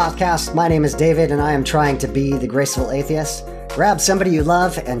Atheist podcast. My name is David, and I am trying to be the Graceful Atheist. Grab somebody you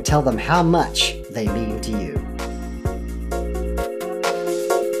love and tell them how much they mean to you.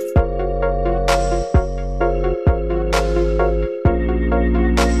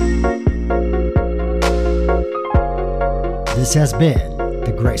 This has been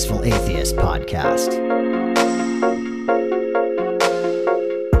the Graceful Atheist podcast.